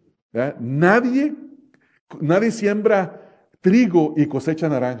 ¿Verdad? Nadie siembra trigo y cosecha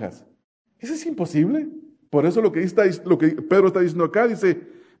naranjas. Eso es imposible. Por eso lo que Pedro está diciendo acá, dice,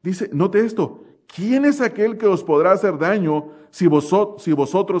 note esto, ¿quién es aquel que os podrá hacer daño si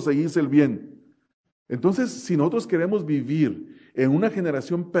vosotros seguís el bien? Entonces, si nosotros queremos vivir en una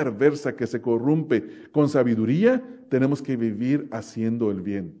generación perversa que se corrompe con sabiduría, tenemos que vivir haciendo el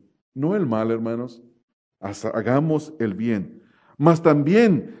bien. No el mal, hermanos. Hagamos el bien. Mas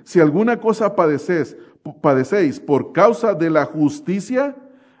también, si alguna cosa padecéis por causa de la justicia,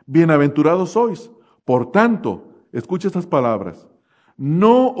 bienaventurados sois. Por tanto, escucha estas palabras,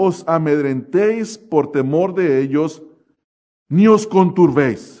 no os amedrentéis por temor de ellos, ni os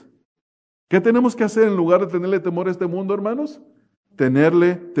conturbéis. ¿Qué tenemos que hacer en lugar de tenerle temor a este mundo, hermanos?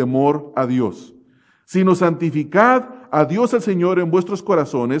 Tenerle temor a Dios. Sino santificad a Dios el Señor en vuestros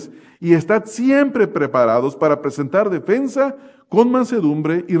corazones y estad siempre preparados para presentar defensa con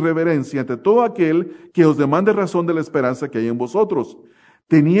mansedumbre y reverencia ante todo aquel que os demande razón de la esperanza que hay en vosotros.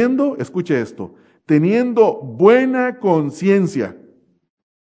 Escuche esto, teniendo buena conciencia.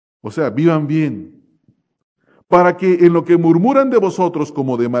 O sea, vivan bien. Para que en lo que murmuran de vosotros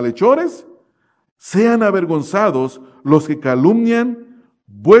como de malhechores, sean avergonzados los que calumnian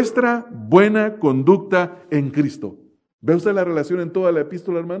vuestra buena conducta en Cristo. ¿Ve usted la relación en toda la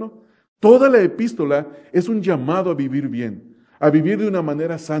epístola, hermano? Toda la epístola es un llamado a vivir bien, a vivir de una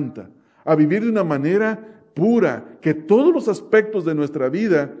manera santa, a vivir de una manera pura, que todos los aspectos de nuestra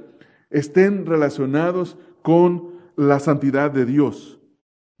vida estén relacionados con la santidad de Dios.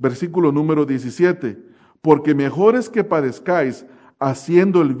 Versículo número 17. Porque mejor es que padezcáis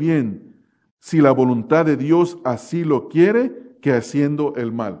haciendo el bien, si la voluntad de Dios así lo quiere, que haciendo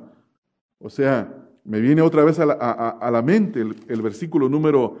el mal. O sea, me viene otra vez a la mente el versículo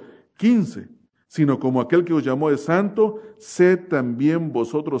número 15. Sino como aquel que os llamó es santo, sed también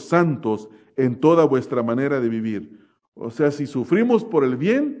vosotros santos en toda vuestra manera de vivir. O sea, si sufrimos por el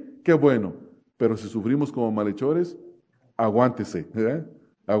bien, qué bueno. Pero si sufrimos como malhechores, aguántese, ¿eh?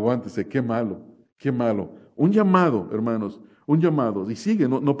 Aguántese, qué malo, qué malo. Un llamado, hermanos, un llamado. Y sigue,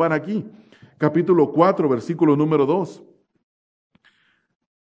 no para aquí. Capítulo 4, versículo número 2.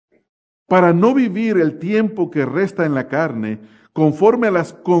 Para no vivir el tiempo que resta en la carne, conforme a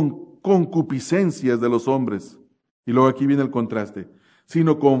las concupiscencias de los hombres. Y luego aquí viene el contraste.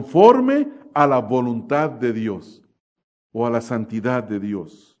 Sino conforme a la voluntad de Dios, o a la santidad de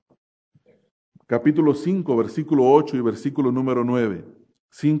Dios. Capítulo 5, versículo 8 y versículo número 9.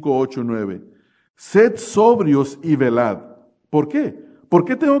 5, 8, 9. Sed sobrios y velad. ¿Por qué? ¿Por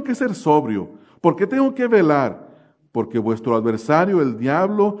qué tengo que ser sobrio? ¿Por qué tengo que velar? Porque vuestro adversario, el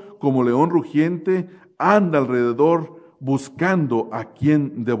diablo, como león rugiente, anda alrededor buscando a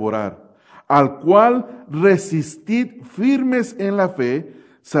quien devorar, al cual resistid firmes en la fe,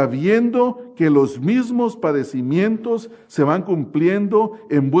 sabiendo que los mismos padecimientos se van cumpliendo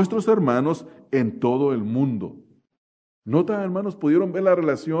en vuestros hermanos en todo el mundo. ¿Nota, hermanos? ¿Pudieron ver la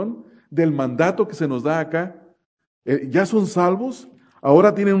relación del mandato que se nos da acá? Ya son salvos,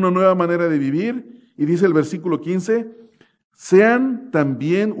 ahora tienen una nueva manera de vivir, y dice el versículo 15, sean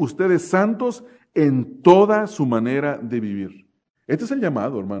también ustedes santos en toda su manera de vivir. Este es el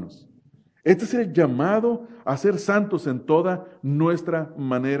llamado, hermanos. Este es el llamado a ser santos en toda nuestra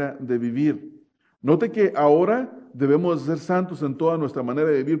manera de vivir. Note que ahora debemos ser santos en toda nuestra manera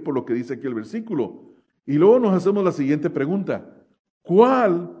de vivir por lo que dice aquí el versículo. Y luego nos hacemos la siguiente pregunta.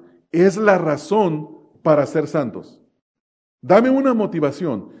 ¿Cuál es la razón para ser santos? Dame una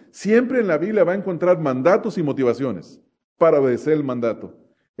motivación. Siempre en la Biblia va a encontrar mandatos y motivaciones para obedecer el mandato.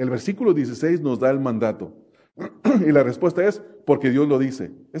 El versículo 16 nos da el mandato. Y la respuesta es porque Dios lo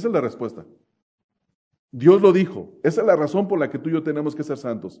dice. Esa es la respuesta. Dios lo dijo. Esa es la razón por la que tú y yo tenemos que ser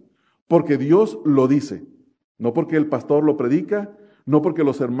santos. Porque Dios lo dice. No porque el pastor lo predica, no porque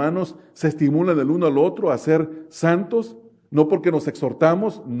los hermanos se estimulan el uno al otro a ser santos, no porque nos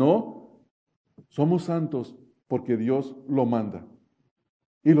exhortamos, no. Somos santos porque Dios lo manda.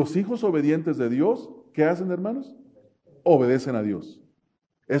 Y los hijos obedientes de Dios, ¿qué hacen, hermanos? Obedecen a Dios.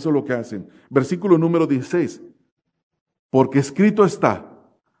 Eso es lo que hacen. Versículo número 16. Porque escrito está,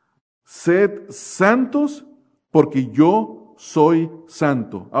 sed santos porque yo soy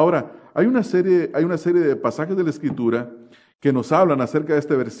santo. Ahora, hay una serie de pasajes de la Escritura que nos hablan acerca de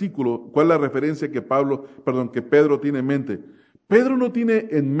este versículo. ¿Cuál es la referencia que Pedro tiene en mente? Pedro no tiene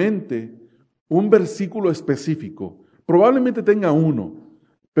en mente un versículo específico. Probablemente tenga uno,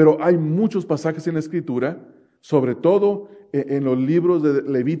 pero hay muchos pasajes en la Escritura, sobre todo en los libros de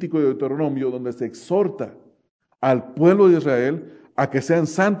Levítico y Deuteronomio, donde se exhorta al pueblo de Israel a que sean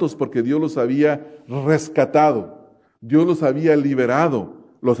santos porque Dios los había rescatado, Dios los había liberado,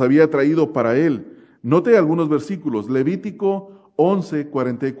 los había traído para Él. Note algunos versículos. Levítico 11,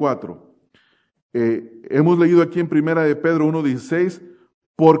 44. Hemos leído aquí en Primera de Pedro 1:16,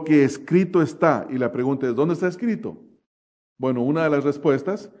 porque escrito está. Y la pregunta es, ¿dónde está escrito? Bueno, una de las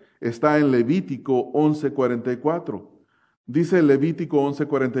respuestas está en Levítico 11:44. Dice Levítico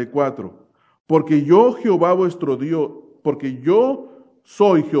 11:44, porque yo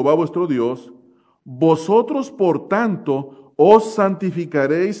soy Jehová vuestro Dios, vosotros por tanto os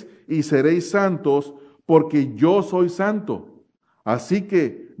santificaréis y seréis santos, porque yo soy santo. Así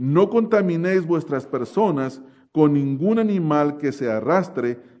que no contaminéis vuestras personas con ningún animal que se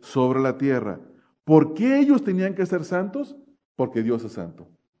arrastre sobre la tierra. ¿Por qué ellos tenían que ser santos? Porque Dios es santo.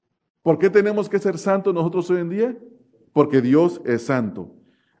 ¿Por qué tenemos que ser santos nosotros hoy en día? Porque Dios es santo.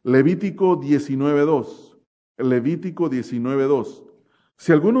 Levítico 19:2. Levítico 19:2.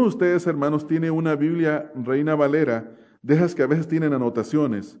 Si alguno de ustedes, hermanos, tiene una Biblia Reina Valera, de esas que a veces tienen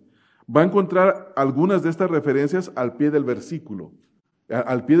anotaciones, va a encontrar algunas de estas referencias al pie del versículo.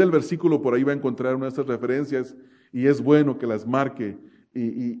 Al pie del versículo por ahí va a encontrar una de estas referencias y es bueno que las marque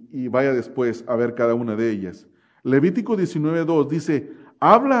y vaya después a ver cada una de ellas. Levítico 19:2 dice,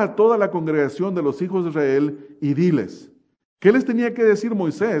 habla a toda la congregación de los hijos de Israel y diles. ¿Qué les tenía que decir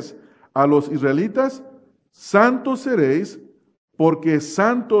Moisés a los israelitas? Santos seréis porque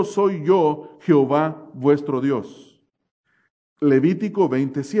santo soy yo, Jehová vuestro Dios. Levítico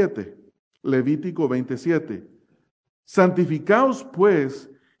 27. Levítico 27. Santificaos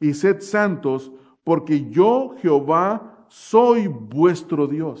pues y sed santos, porque yo, Jehová, soy vuestro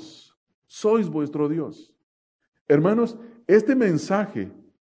Dios. Sois vuestro Dios. Hermanos, este mensaje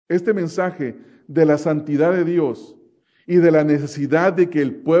de la santidad de Dios y de la necesidad de que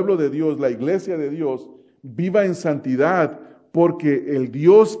el pueblo de Dios, la iglesia de Dios, viva en santidad, porque el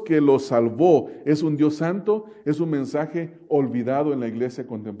Dios que los salvó es un Dios santo, es un mensaje olvidado en la iglesia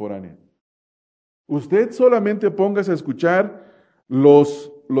contemporánea. Usted solamente póngase a escuchar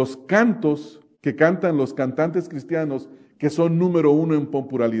los cantos que cantan los cantantes cristianos, que son número uno en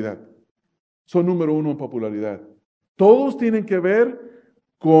popularidad. Son número uno en popularidad. Todos tienen que ver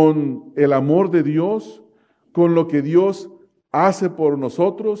con el amor de Dios, con lo que Dios hace por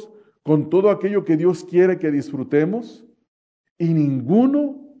nosotros, con todo aquello que Dios quiere que disfrutemos, y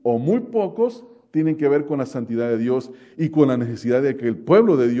ninguno o muy pocos tienen que ver con la santidad de Dios y con la necesidad de que el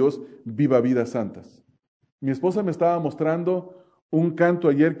pueblo de Dios viva vidas santas. Mi esposa me estaba mostrando un canto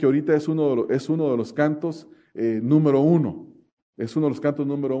ayer que ahorita es uno de los cantos número uno. Es uno de los cantos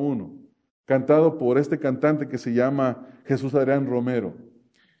número uno, cantado por este cantante que se llama Jesús Adrián Romero.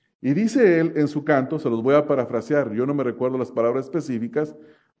 Y dice él en su canto, se los voy a parafrasear, yo no me recuerdo las palabras específicas,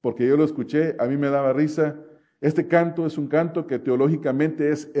 porque yo lo escuché, a mí me daba risa. Este canto es un canto que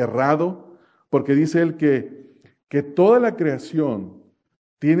teológicamente es errado, porque dice él que toda la creación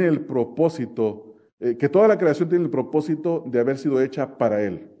tiene el propósito, de haber sido hecha para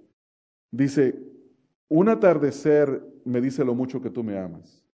él. Dice, un atardecer me dice lo mucho que tú me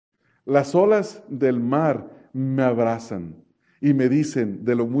amas. Las olas del mar me abrazan y me dicen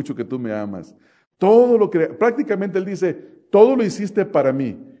de lo mucho que tú me amas. Prácticamente él dice, todo lo hiciste para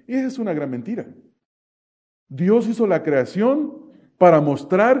mí. Y esa es una gran mentira. Dios hizo la creación para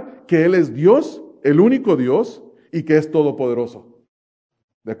mostrar que Él es Dios, el único Dios, y que es todopoderoso.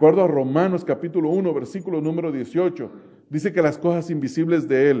 De acuerdo a Romanos capítulo 1, versículo número 18, dice que las cosas invisibles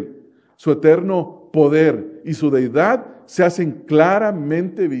de Él, su eterno poder y su deidad se hacen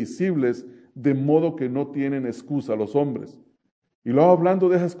claramente visibles, de modo que no tienen excusa los hombres. Y luego, hablando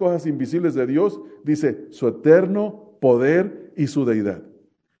de esas cosas invisibles de Dios, dice su eterno poder y su deidad.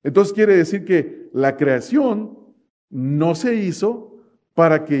 Entonces quiere decir que la creación no se hizo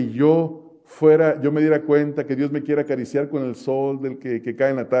para que yo me diera cuenta que Dios me quiere acariciar con el sol del que cae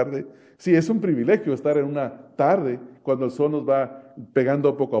en la tarde. Sí, es un privilegio estar en una tarde cuando el sol nos va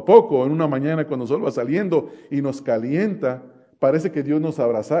pegando poco a poco, en una mañana cuando el sol va saliendo y nos calienta. Parece que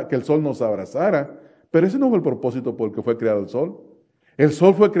que el sol nos abrazara, pero ese no fue el propósito por el que fue creado el sol. El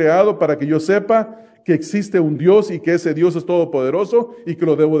sol fue creado para que yo sepa que existe un Dios y que ese Dios es todopoderoso y que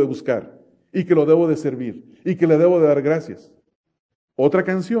lo debo de buscar y que lo debo de servir y que le debo de dar gracias. Otra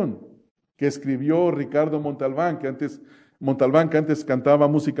canción que escribió Ricardo Montalbán, que antes cantaba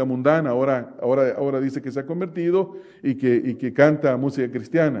música mundana, ahora dice que se ha convertido y que canta música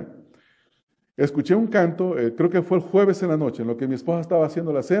cristiana. Escuché un canto, creo que fue el jueves en la noche, en lo que mi esposa estaba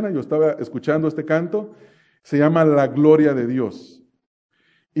haciendo la cena, yo estaba escuchando este canto, se llama La Gloria de Dios.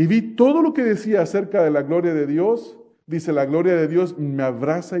 Y vi todo lo que decía acerca de la gloria de Dios. Dice, la gloria de Dios me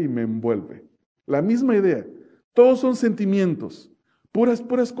abraza y me envuelve. La misma idea. Todos son sentimientos.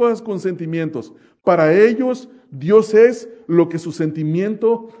 Puras cosas con sentimientos. Para ellos, Dios es lo que su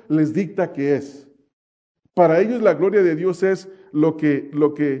sentimiento les dicta que es. Para ellos, la gloria de Dios es lo que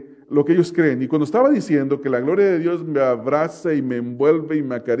ellos creen. Y cuando estaba diciendo que la gloria de Dios me abraza y me envuelve y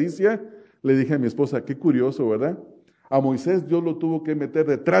me acaricia, le dije a mi esposa, qué curioso, ¿verdad? A Moisés Dios lo tuvo que meter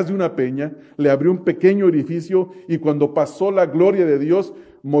detrás de una peña, le abrió un pequeño orificio y cuando pasó la gloria de Dios,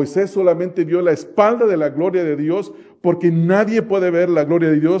 Moisés solamente vio la espalda de la gloria de Dios, porque nadie puede ver la gloria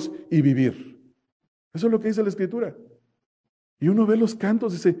de Dios y vivir. Eso es lo que dice la Escritura. Y uno ve los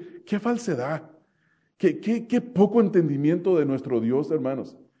cantos y dice, qué falsedad, qué poco entendimiento de nuestro Dios,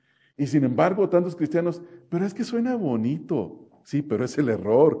 hermanos. Y sin embargo, tantos cristianos, pero es que suena bonito. Sí, pero es el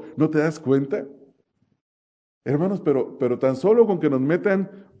error, ¿no te das cuenta? Hermanos, pero tan solo con que nos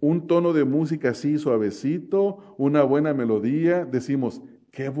metan un tono de música así suavecito, una buena melodía, decimos,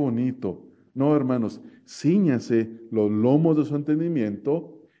 qué bonito. No, hermanos, cíñase los lomos de su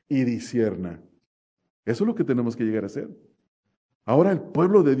entendimiento y discierna. Eso es lo que tenemos que llegar a hacer. Ahora el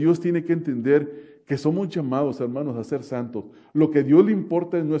pueblo de Dios tiene que entender que somos llamados, hermanos, a ser santos. Lo que a Dios le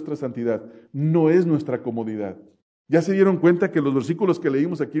importa es nuestra santidad, no es nuestra comodidad. Ya se dieron cuenta que los versículos que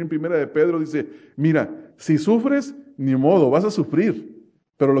leímos aquí en Primera de Pedro dice, mira, si sufres, ni modo, vas a sufrir,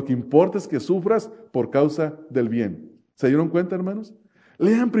 pero lo que importa es que sufras por causa del bien. ¿Se dieron cuenta, hermanos?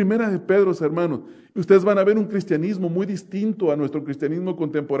 Lean Primera de Pedro, hermanos, y ustedes van a ver un cristianismo muy distinto a nuestro cristianismo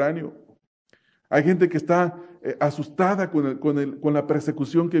contemporáneo. Hay gente que está asustada con la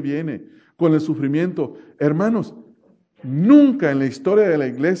persecución que viene, con el sufrimiento. Hermanos, nunca en la historia de la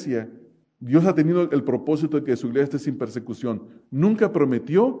iglesia Dios ha tenido el propósito de que su iglesia esté sin persecución. Nunca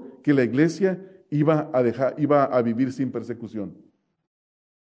prometió que la iglesia iba a vivir sin persecución.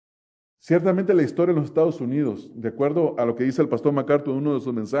 Ciertamente la historia en los Estados Unidos, de acuerdo a lo que dice el pastor MacArthur en uno de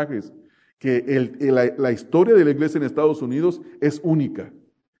sus mensajes, que la historia de la iglesia en Estados Unidos es única.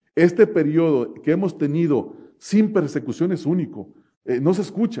 Este periodo que hemos tenido sin persecución es único. No se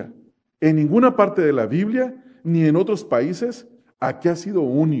escucha en ninguna parte de la Biblia ni en otros países. Aquí ha sido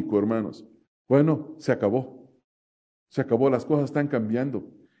único, hermanos. Bueno, se acabó. Se acabó, las cosas están cambiando.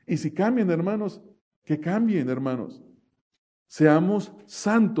 Y si cambian, hermanos, que cambien, hermanos. Seamos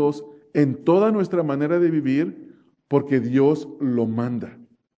santos en toda nuestra manera de vivir porque Dios lo manda.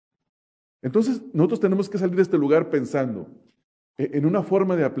 Entonces, nosotros tenemos que salir de este lugar pensando en una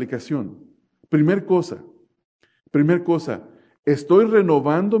forma de aplicación. Primer cosa, ¿estoy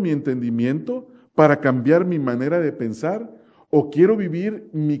renovando mi entendimiento para cambiar mi manera de pensar? ¿O quiero vivir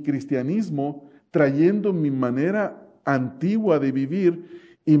mi cristianismo trayendo mi manera antigua de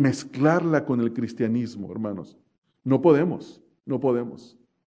vivir y mezclarla con el cristianismo, hermanos? No podemos.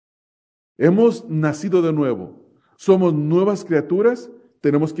 Hemos nacido de nuevo. Somos nuevas criaturas.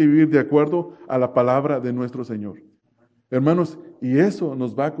 Tenemos que vivir de acuerdo a la palabra de nuestro Señor. Hermanos, y eso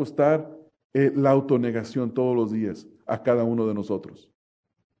nos va a costar la autonegación todos los días a cada uno de nosotros.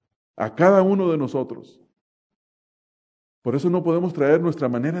 A cada uno de nosotros. Por eso no podemos traer nuestra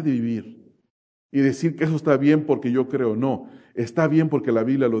manera de vivir y decir que eso está bien porque yo creo. No, está bien porque la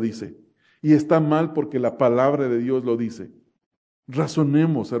Biblia lo dice. Y está mal porque la palabra de Dios lo dice.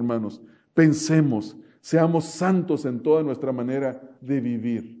 Razonemos, hermanos, pensemos, seamos santos en toda nuestra manera de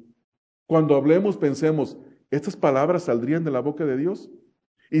vivir. Cuando hablemos, pensemos, ¿estas palabras saldrían de la boca de Dios?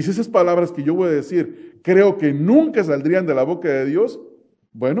 Y si esas palabras que yo voy a decir, creo que nunca saldrían de la boca de Dios,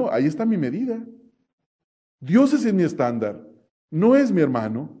 bueno, ahí está mi medida. Dios es mi estándar, no es mi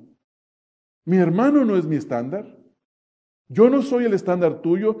hermano. Mi hermano no es mi estándar. Yo no soy el estándar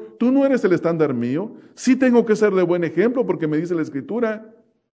tuyo, tú no eres el estándar mío. Sí tengo que ser de buen ejemplo porque me dice la Escritura.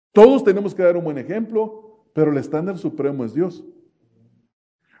 Todos tenemos que dar un buen ejemplo, pero el estándar supremo es Dios.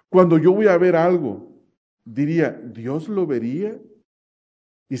 Cuando yo voy a ver algo, diría, ¿Dios lo vería?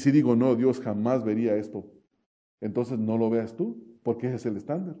 Y si digo, no, Dios jamás vería esto, entonces no lo veas tú, porque ese es el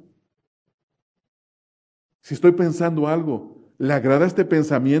estándar. Si estoy pensando algo, ¿le agrada este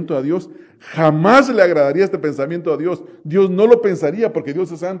pensamiento a Dios? Jamás le agradaría este pensamiento a Dios. Dios no lo pensaría porque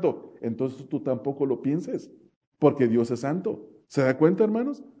Dios es santo. Entonces tú tampoco lo pienses, porque Dios es santo. ¿Se da cuenta,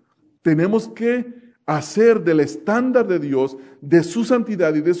 hermanos? Tenemos que hacer del estándar de Dios, de su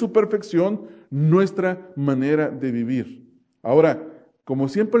santidad y de su perfección, nuestra manera de vivir. Ahora, como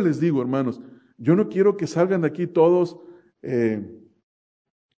siempre les digo, hermanos, yo no quiero que salgan de aquí todos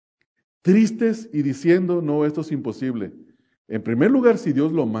tristes y diciendo, no, esto es imposible. En primer lugar, si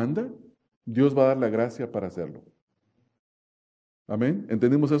Dios lo manda, Dios va a dar la gracia para hacerlo. ¿Amén?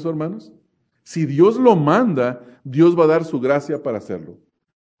 ¿Entendimos eso, hermanos? Si Dios lo manda, Dios va a dar su gracia para hacerlo.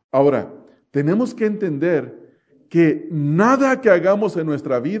 Ahora, tenemos que entender que nada que hagamos en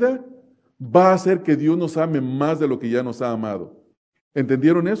nuestra vida va a hacer que Dios nos ame más de lo que ya nos ha amado.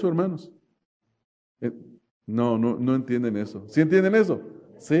 ¿Entendieron eso, hermanos? No entienden eso. ¿Sí entienden eso?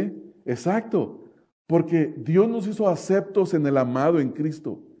 Sí, exacto. Porque Dios nos hizo aceptos en el amado en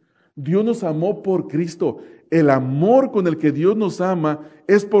Cristo. Dios nos amó por Cristo. El amor con el que Dios nos ama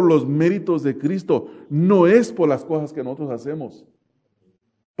es por los méritos de Cristo, no es por las cosas que nosotros hacemos.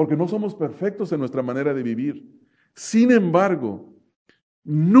 Porque no somos perfectos en nuestra manera de vivir. Sin embargo,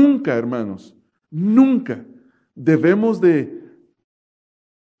 nunca, hermanos, nunca debemos de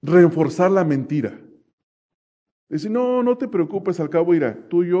reforzar la mentira. Decir, no te preocupes, al cabo irá,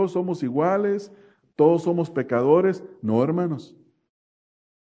 tú y yo somos iguales, todos somos pecadores. No, hermanos.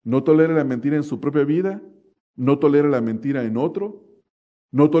 No tolere la mentira en su propia vida, no tolere la mentira en otro,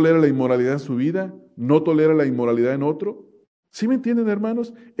 no tolere la inmoralidad en su vida, no tolere la inmoralidad en otro. ¿Sí me entienden,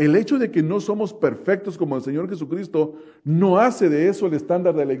 hermanos? El hecho de que no somos perfectos como el Señor Jesucristo no hace de eso el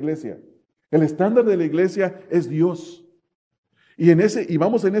estándar de la iglesia. El estándar de la iglesia es Dios. Y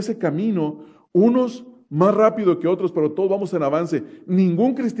vamos en ese camino, unos más rápido que otros, pero todos vamos en avance.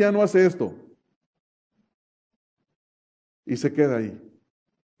 Ningún cristiano hace esto. Y se queda ahí.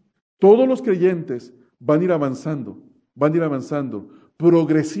 Todos los creyentes van a ir avanzando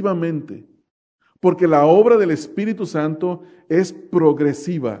progresivamente, porque la obra del Espíritu Santo es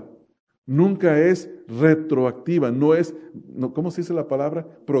progresiva. Nunca es retroactiva, no es, ¿cómo se dice la palabra?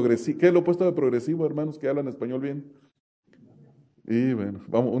 Progresivo. ¿Qué es lo opuesto de progresivo, hermanos, que hablan español bien? Y bueno,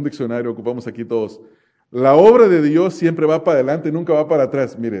 vamos, un diccionario ocupamos aquí todos. La obra de Dios siempre va para adelante, nunca va para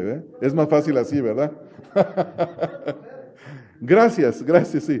atrás. Mire, ¿eh? Es más fácil así, ¿verdad? Gracias,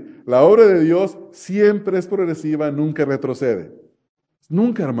 sí. La obra de Dios siempre es progresiva, nunca retrocede.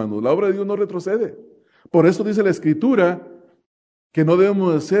 Nunca, hermanos, la obra de Dios no retrocede. Por eso dice la Escritura que no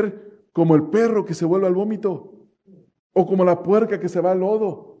debemos de ser como el perro que se vuelve al vómito o como la puerca que se va al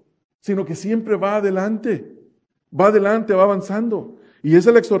lodo, sino que siempre va adelante, va avanzando. Y esa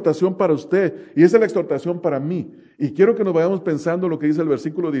es la exhortación para usted y esa es la exhortación para mí. Y quiero que nos vayamos pensando lo que dice el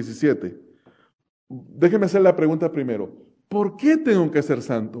versículo 17. Déjeme hacer la pregunta primero. ¿Por qué tengo que ser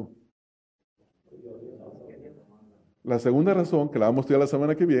santo? La segunda razón, que la vamos a estudiar la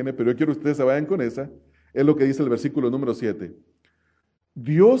semana que viene, pero yo quiero que ustedes se vayan con esa, es lo que dice el versículo número 7.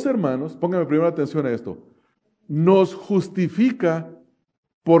 Dios, hermanos, pónganme primero atención a esto, nos justifica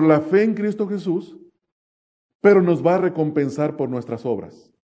por la fe en Cristo Jesús, pero nos va a recompensar por nuestras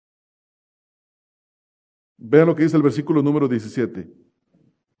obras. Vean lo que dice el versículo número 17.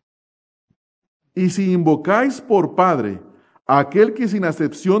 Y si invocáis por Padre a aquel que sin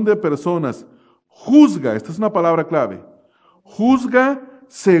acepción de personas juzga, esta es una palabra clave, juzga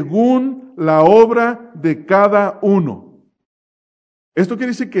según la obra de cada uno. Esto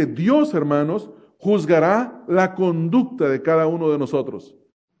quiere decir que Dios, hermanos, juzgará la conducta de cada uno de nosotros.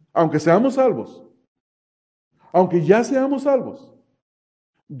 Aunque seamos salvos, aunque ya seamos salvos,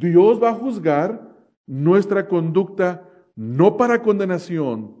 Dios va a juzgar nuestra conducta no para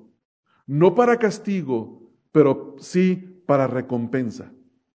condenación, no para castigo, pero sí para recompensa.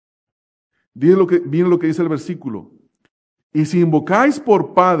 Miren lo que dice el versículo. Y si invocáis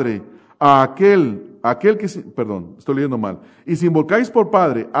por Padre a aquel que, perdón, estoy leyendo mal. Y si invocáis por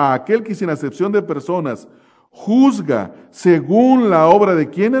Padre a aquel que sin acepción de personas juzga según la obra de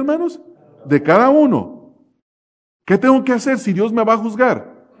quién, hermanos? De cada uno. ¿Qué tengo que hacer si Dios me va a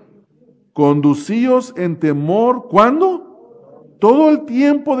juzgar? Conducíos en temor, ¿cuándo? Todo el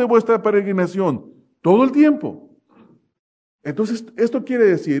tiempo de vuestra peregrinación. Todo el tiempo. Entonces, esto quiere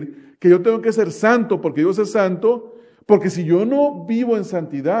decir que yo tengo que ser santo porque Dios es santo, porque si yo no vivo en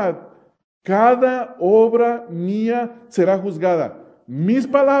santidad, cada obra mía será juzgada. Mis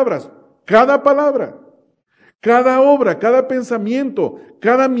palabras, cada palabra, cada obra, cada pensamiento,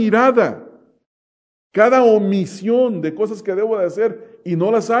 cada mirada, cada omisión de cosas que debo de hacer y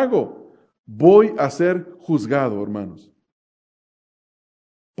no las hago, voy a ser juzgado, hermanos.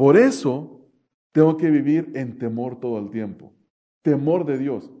 Por eso tengo que vivir en temor todo el tiempo. Temor de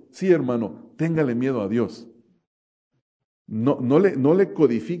Dios. Sí, hermano, téngale miedo a Dios. No le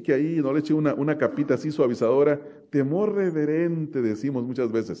codifique ahí, no le eche una capita así suavizadora. Temor reverente, decimos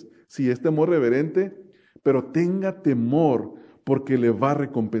muchas veces. Sí, es temor reverente, pero tenga temor porque le va a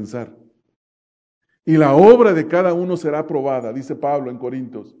recompensar. Y la obra de cada uno será aprobada, dice Pablo en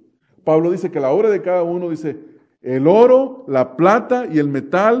Corintios. Pablo dice que la obra de cada uno, dice, el oro, la plata y el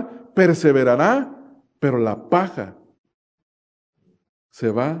metal perseverará, pero la paja se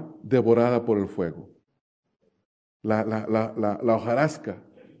va devorada por el fuego. La hojarasca,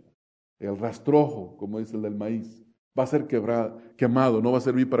 el rastrojo, como dice el del maíz, va a ser quemado, no va a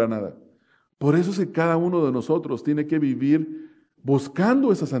servir para nada. Por eso es que cada uno de nosotros tiene que vivir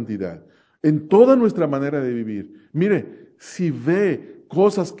buscando esa santidad en toda nuestra manera de vivir. Mire, si ve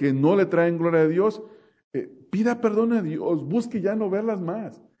cosas que no le traen gloria a Dios, pida perdón a Dios, busque ya no verlas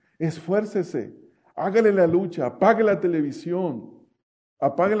más, esfuércese, hágale la lucha, apague la televisión.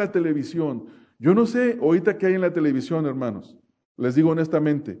 Yo no sé ahorita qué hay en la televisión, hermanos. Les digo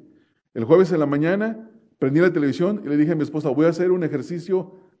honestamente. El jueves en la mañana prendí la televisión y le dije a mi esposa, voy a hacer un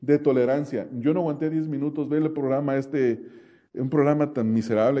ejercicio de tolerancia. Yo no aguanté 10 minutos ver el programa un programa tan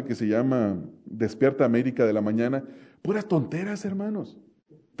miserable que se llama Despierta América de la mañana. Puras tonteras, hermanos.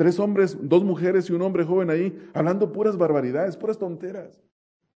 3 hombres, 2 mujeres y un hombre joven ahí hablando puras barbaridades, puras tonteras.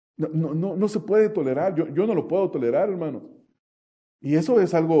 No se puede tolerar. Yo no lo puedo tolerar, hermanos. Y eso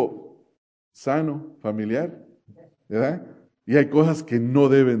es algo sano, familiar, ¿verdad? Y hay cosas que no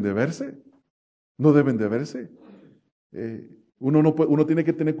deben de verse. No deben de verse. Uno tiene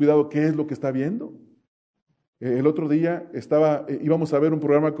que tener cuidado qué es lo que está viendo. El otro día íbamos a ver un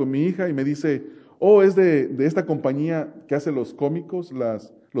programa con mi hija y me dice, es de esta compañía que hace los cómicos,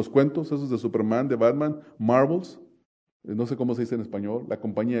 los cuentos, esos de Superman, de Batman, Marvels. No sé cómo se dice en español, la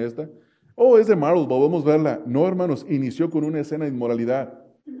compañía esta. Es de Marvel, podemos verla. No, hermanos, inició con una escena de inmoralidad.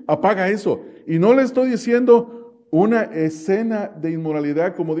 Apaga eso. Y no le estoy diciendo una escena de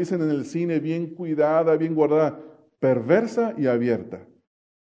inmoralidad, como dicen en el cine, bien cuidada, bien guardada, perversa y abierta.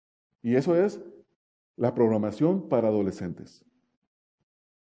 Y eso es la programación para adolescentes.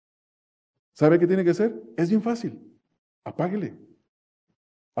 ¿Sabe qué tiene que hacer? Es bien fácil. Apáguele.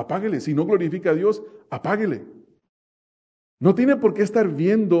 Apáguele. Si no glorifica a Dios, apáguele. No tiene por qué estar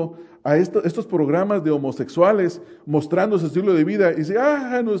viendo a estos programas de homosexuales mostrando su estilo de vida y dice,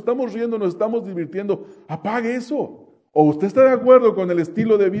 nos estamos riendo, nos estamos divirtiendo. Apague eso. ¿O usted está de acuerdo con el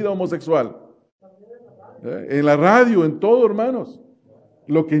estilo de vida homosexual? En la radio, en todo, hermanos.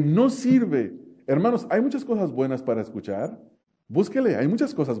 Lo que no sirve, hermanos, hay muchas cosas buenas para escuchar. Búsquele, hay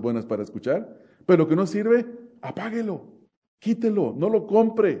muchas cosas buenas para escuchar, pero lo que no sirve, apáguelo, quítelo, no lo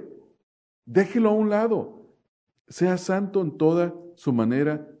compre, déjelo a un lado. Sea santo en toda su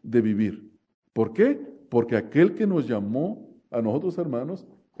manera de vivir. ¿Por qué? Porque aquel que nos llamó a nosotros, hermanos,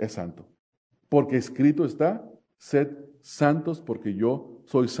 es santo. Porque escrito está, sed santos porque yo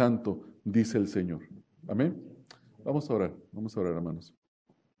soy santo, dice el Señor. Amén. Vamos a orar, hermanos.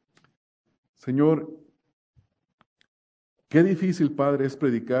 Señor, qué difícil, Padre, es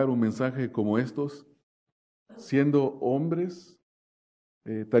predicar un mensaje como estos, siendo hombres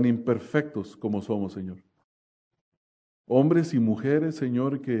tan imperfectos como somos, Señor. Hombres y mujeres,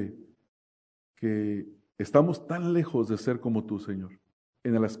 Señor, que estamos tan lejos de ser como tú, Señor,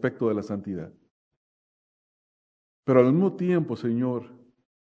 en el aspecto de la santidad. Pero al mismo tiempo, Señor,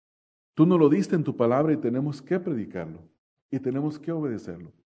 tú nos lo diste en tu palabra y tenemos que predicarlo y tenemos que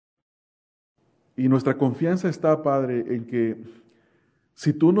obedecerlo. Y nuestra confianza está, Padre, en que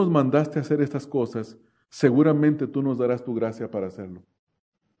si tú nos mandaste a hacer estas cosas, seguramente tú nos darás tu gracia para hacerlo.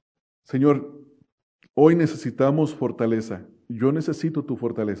 Señor, hoy necesitamos fortaleza. Yo necesito tu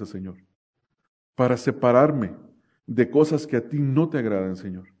fortaleza, Señor, para separarme de cosas que a ti no te agradan,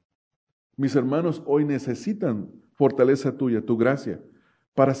 Señor. Mis hermanos hoy necesitan fortaleza tuya, tu gracia,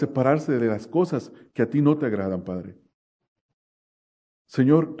 para separarse de las cosas que a ti no te agradan, Padre.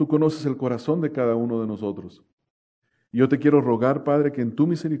 Señor, tú conoces el corazón de cada uno de nosotros. Y yo te quiero rogar, Padre, que en tu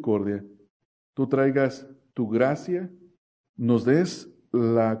misericordia tú traigas tu gracia, nos des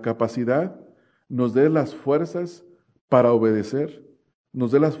la capacidad, nos des las fuerzas para obedecer,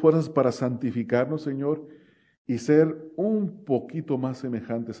 nos des las fuerzas para santificarnos, Señor, y ser un poquito más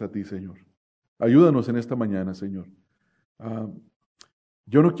semejantes a ti, Señor. Ayúdanos en esta mañana, Señor.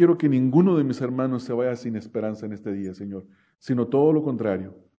 Yo no quiero que ninguno de mis hermanos se vaya sin esperanza en este día, Señor, sino todo lo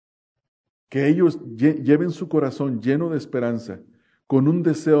contrario. Que ellos lleven su corazón lleno de esperanza, con un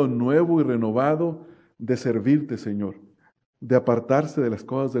deseo nuevo y renovado de servirte, Señor, de apartarse de las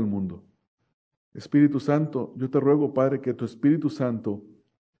cosas del mundo. Espíritu Santo, yo te ruego, Padre, que tu Espíritu Santo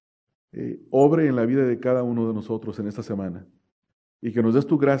obre en la vida de cada uno de nosotros en esta semana y que nos des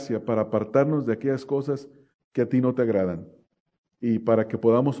tu gracia para apartarnos de aquellas cosas que a ti no te agradan y para que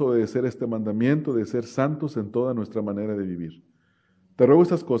podamos obedecer este mandamiento de ser santos en toda nuestra manera de vivir. Te ruego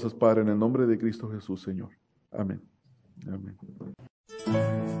estas cosas, Padre, en el nombre de Cristo Jesús, Señor. Amén. Amén.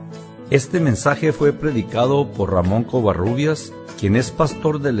 Este mensaje fue predicado por Ramón Covarrubias, quien es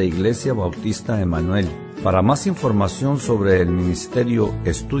pastor de la Iglesia Bautista Emanuel. Para más información sobre el ministerio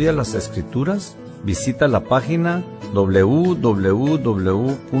Estudia las Escrituras, visita la página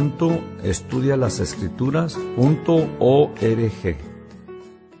www.estudialasescrituras.org.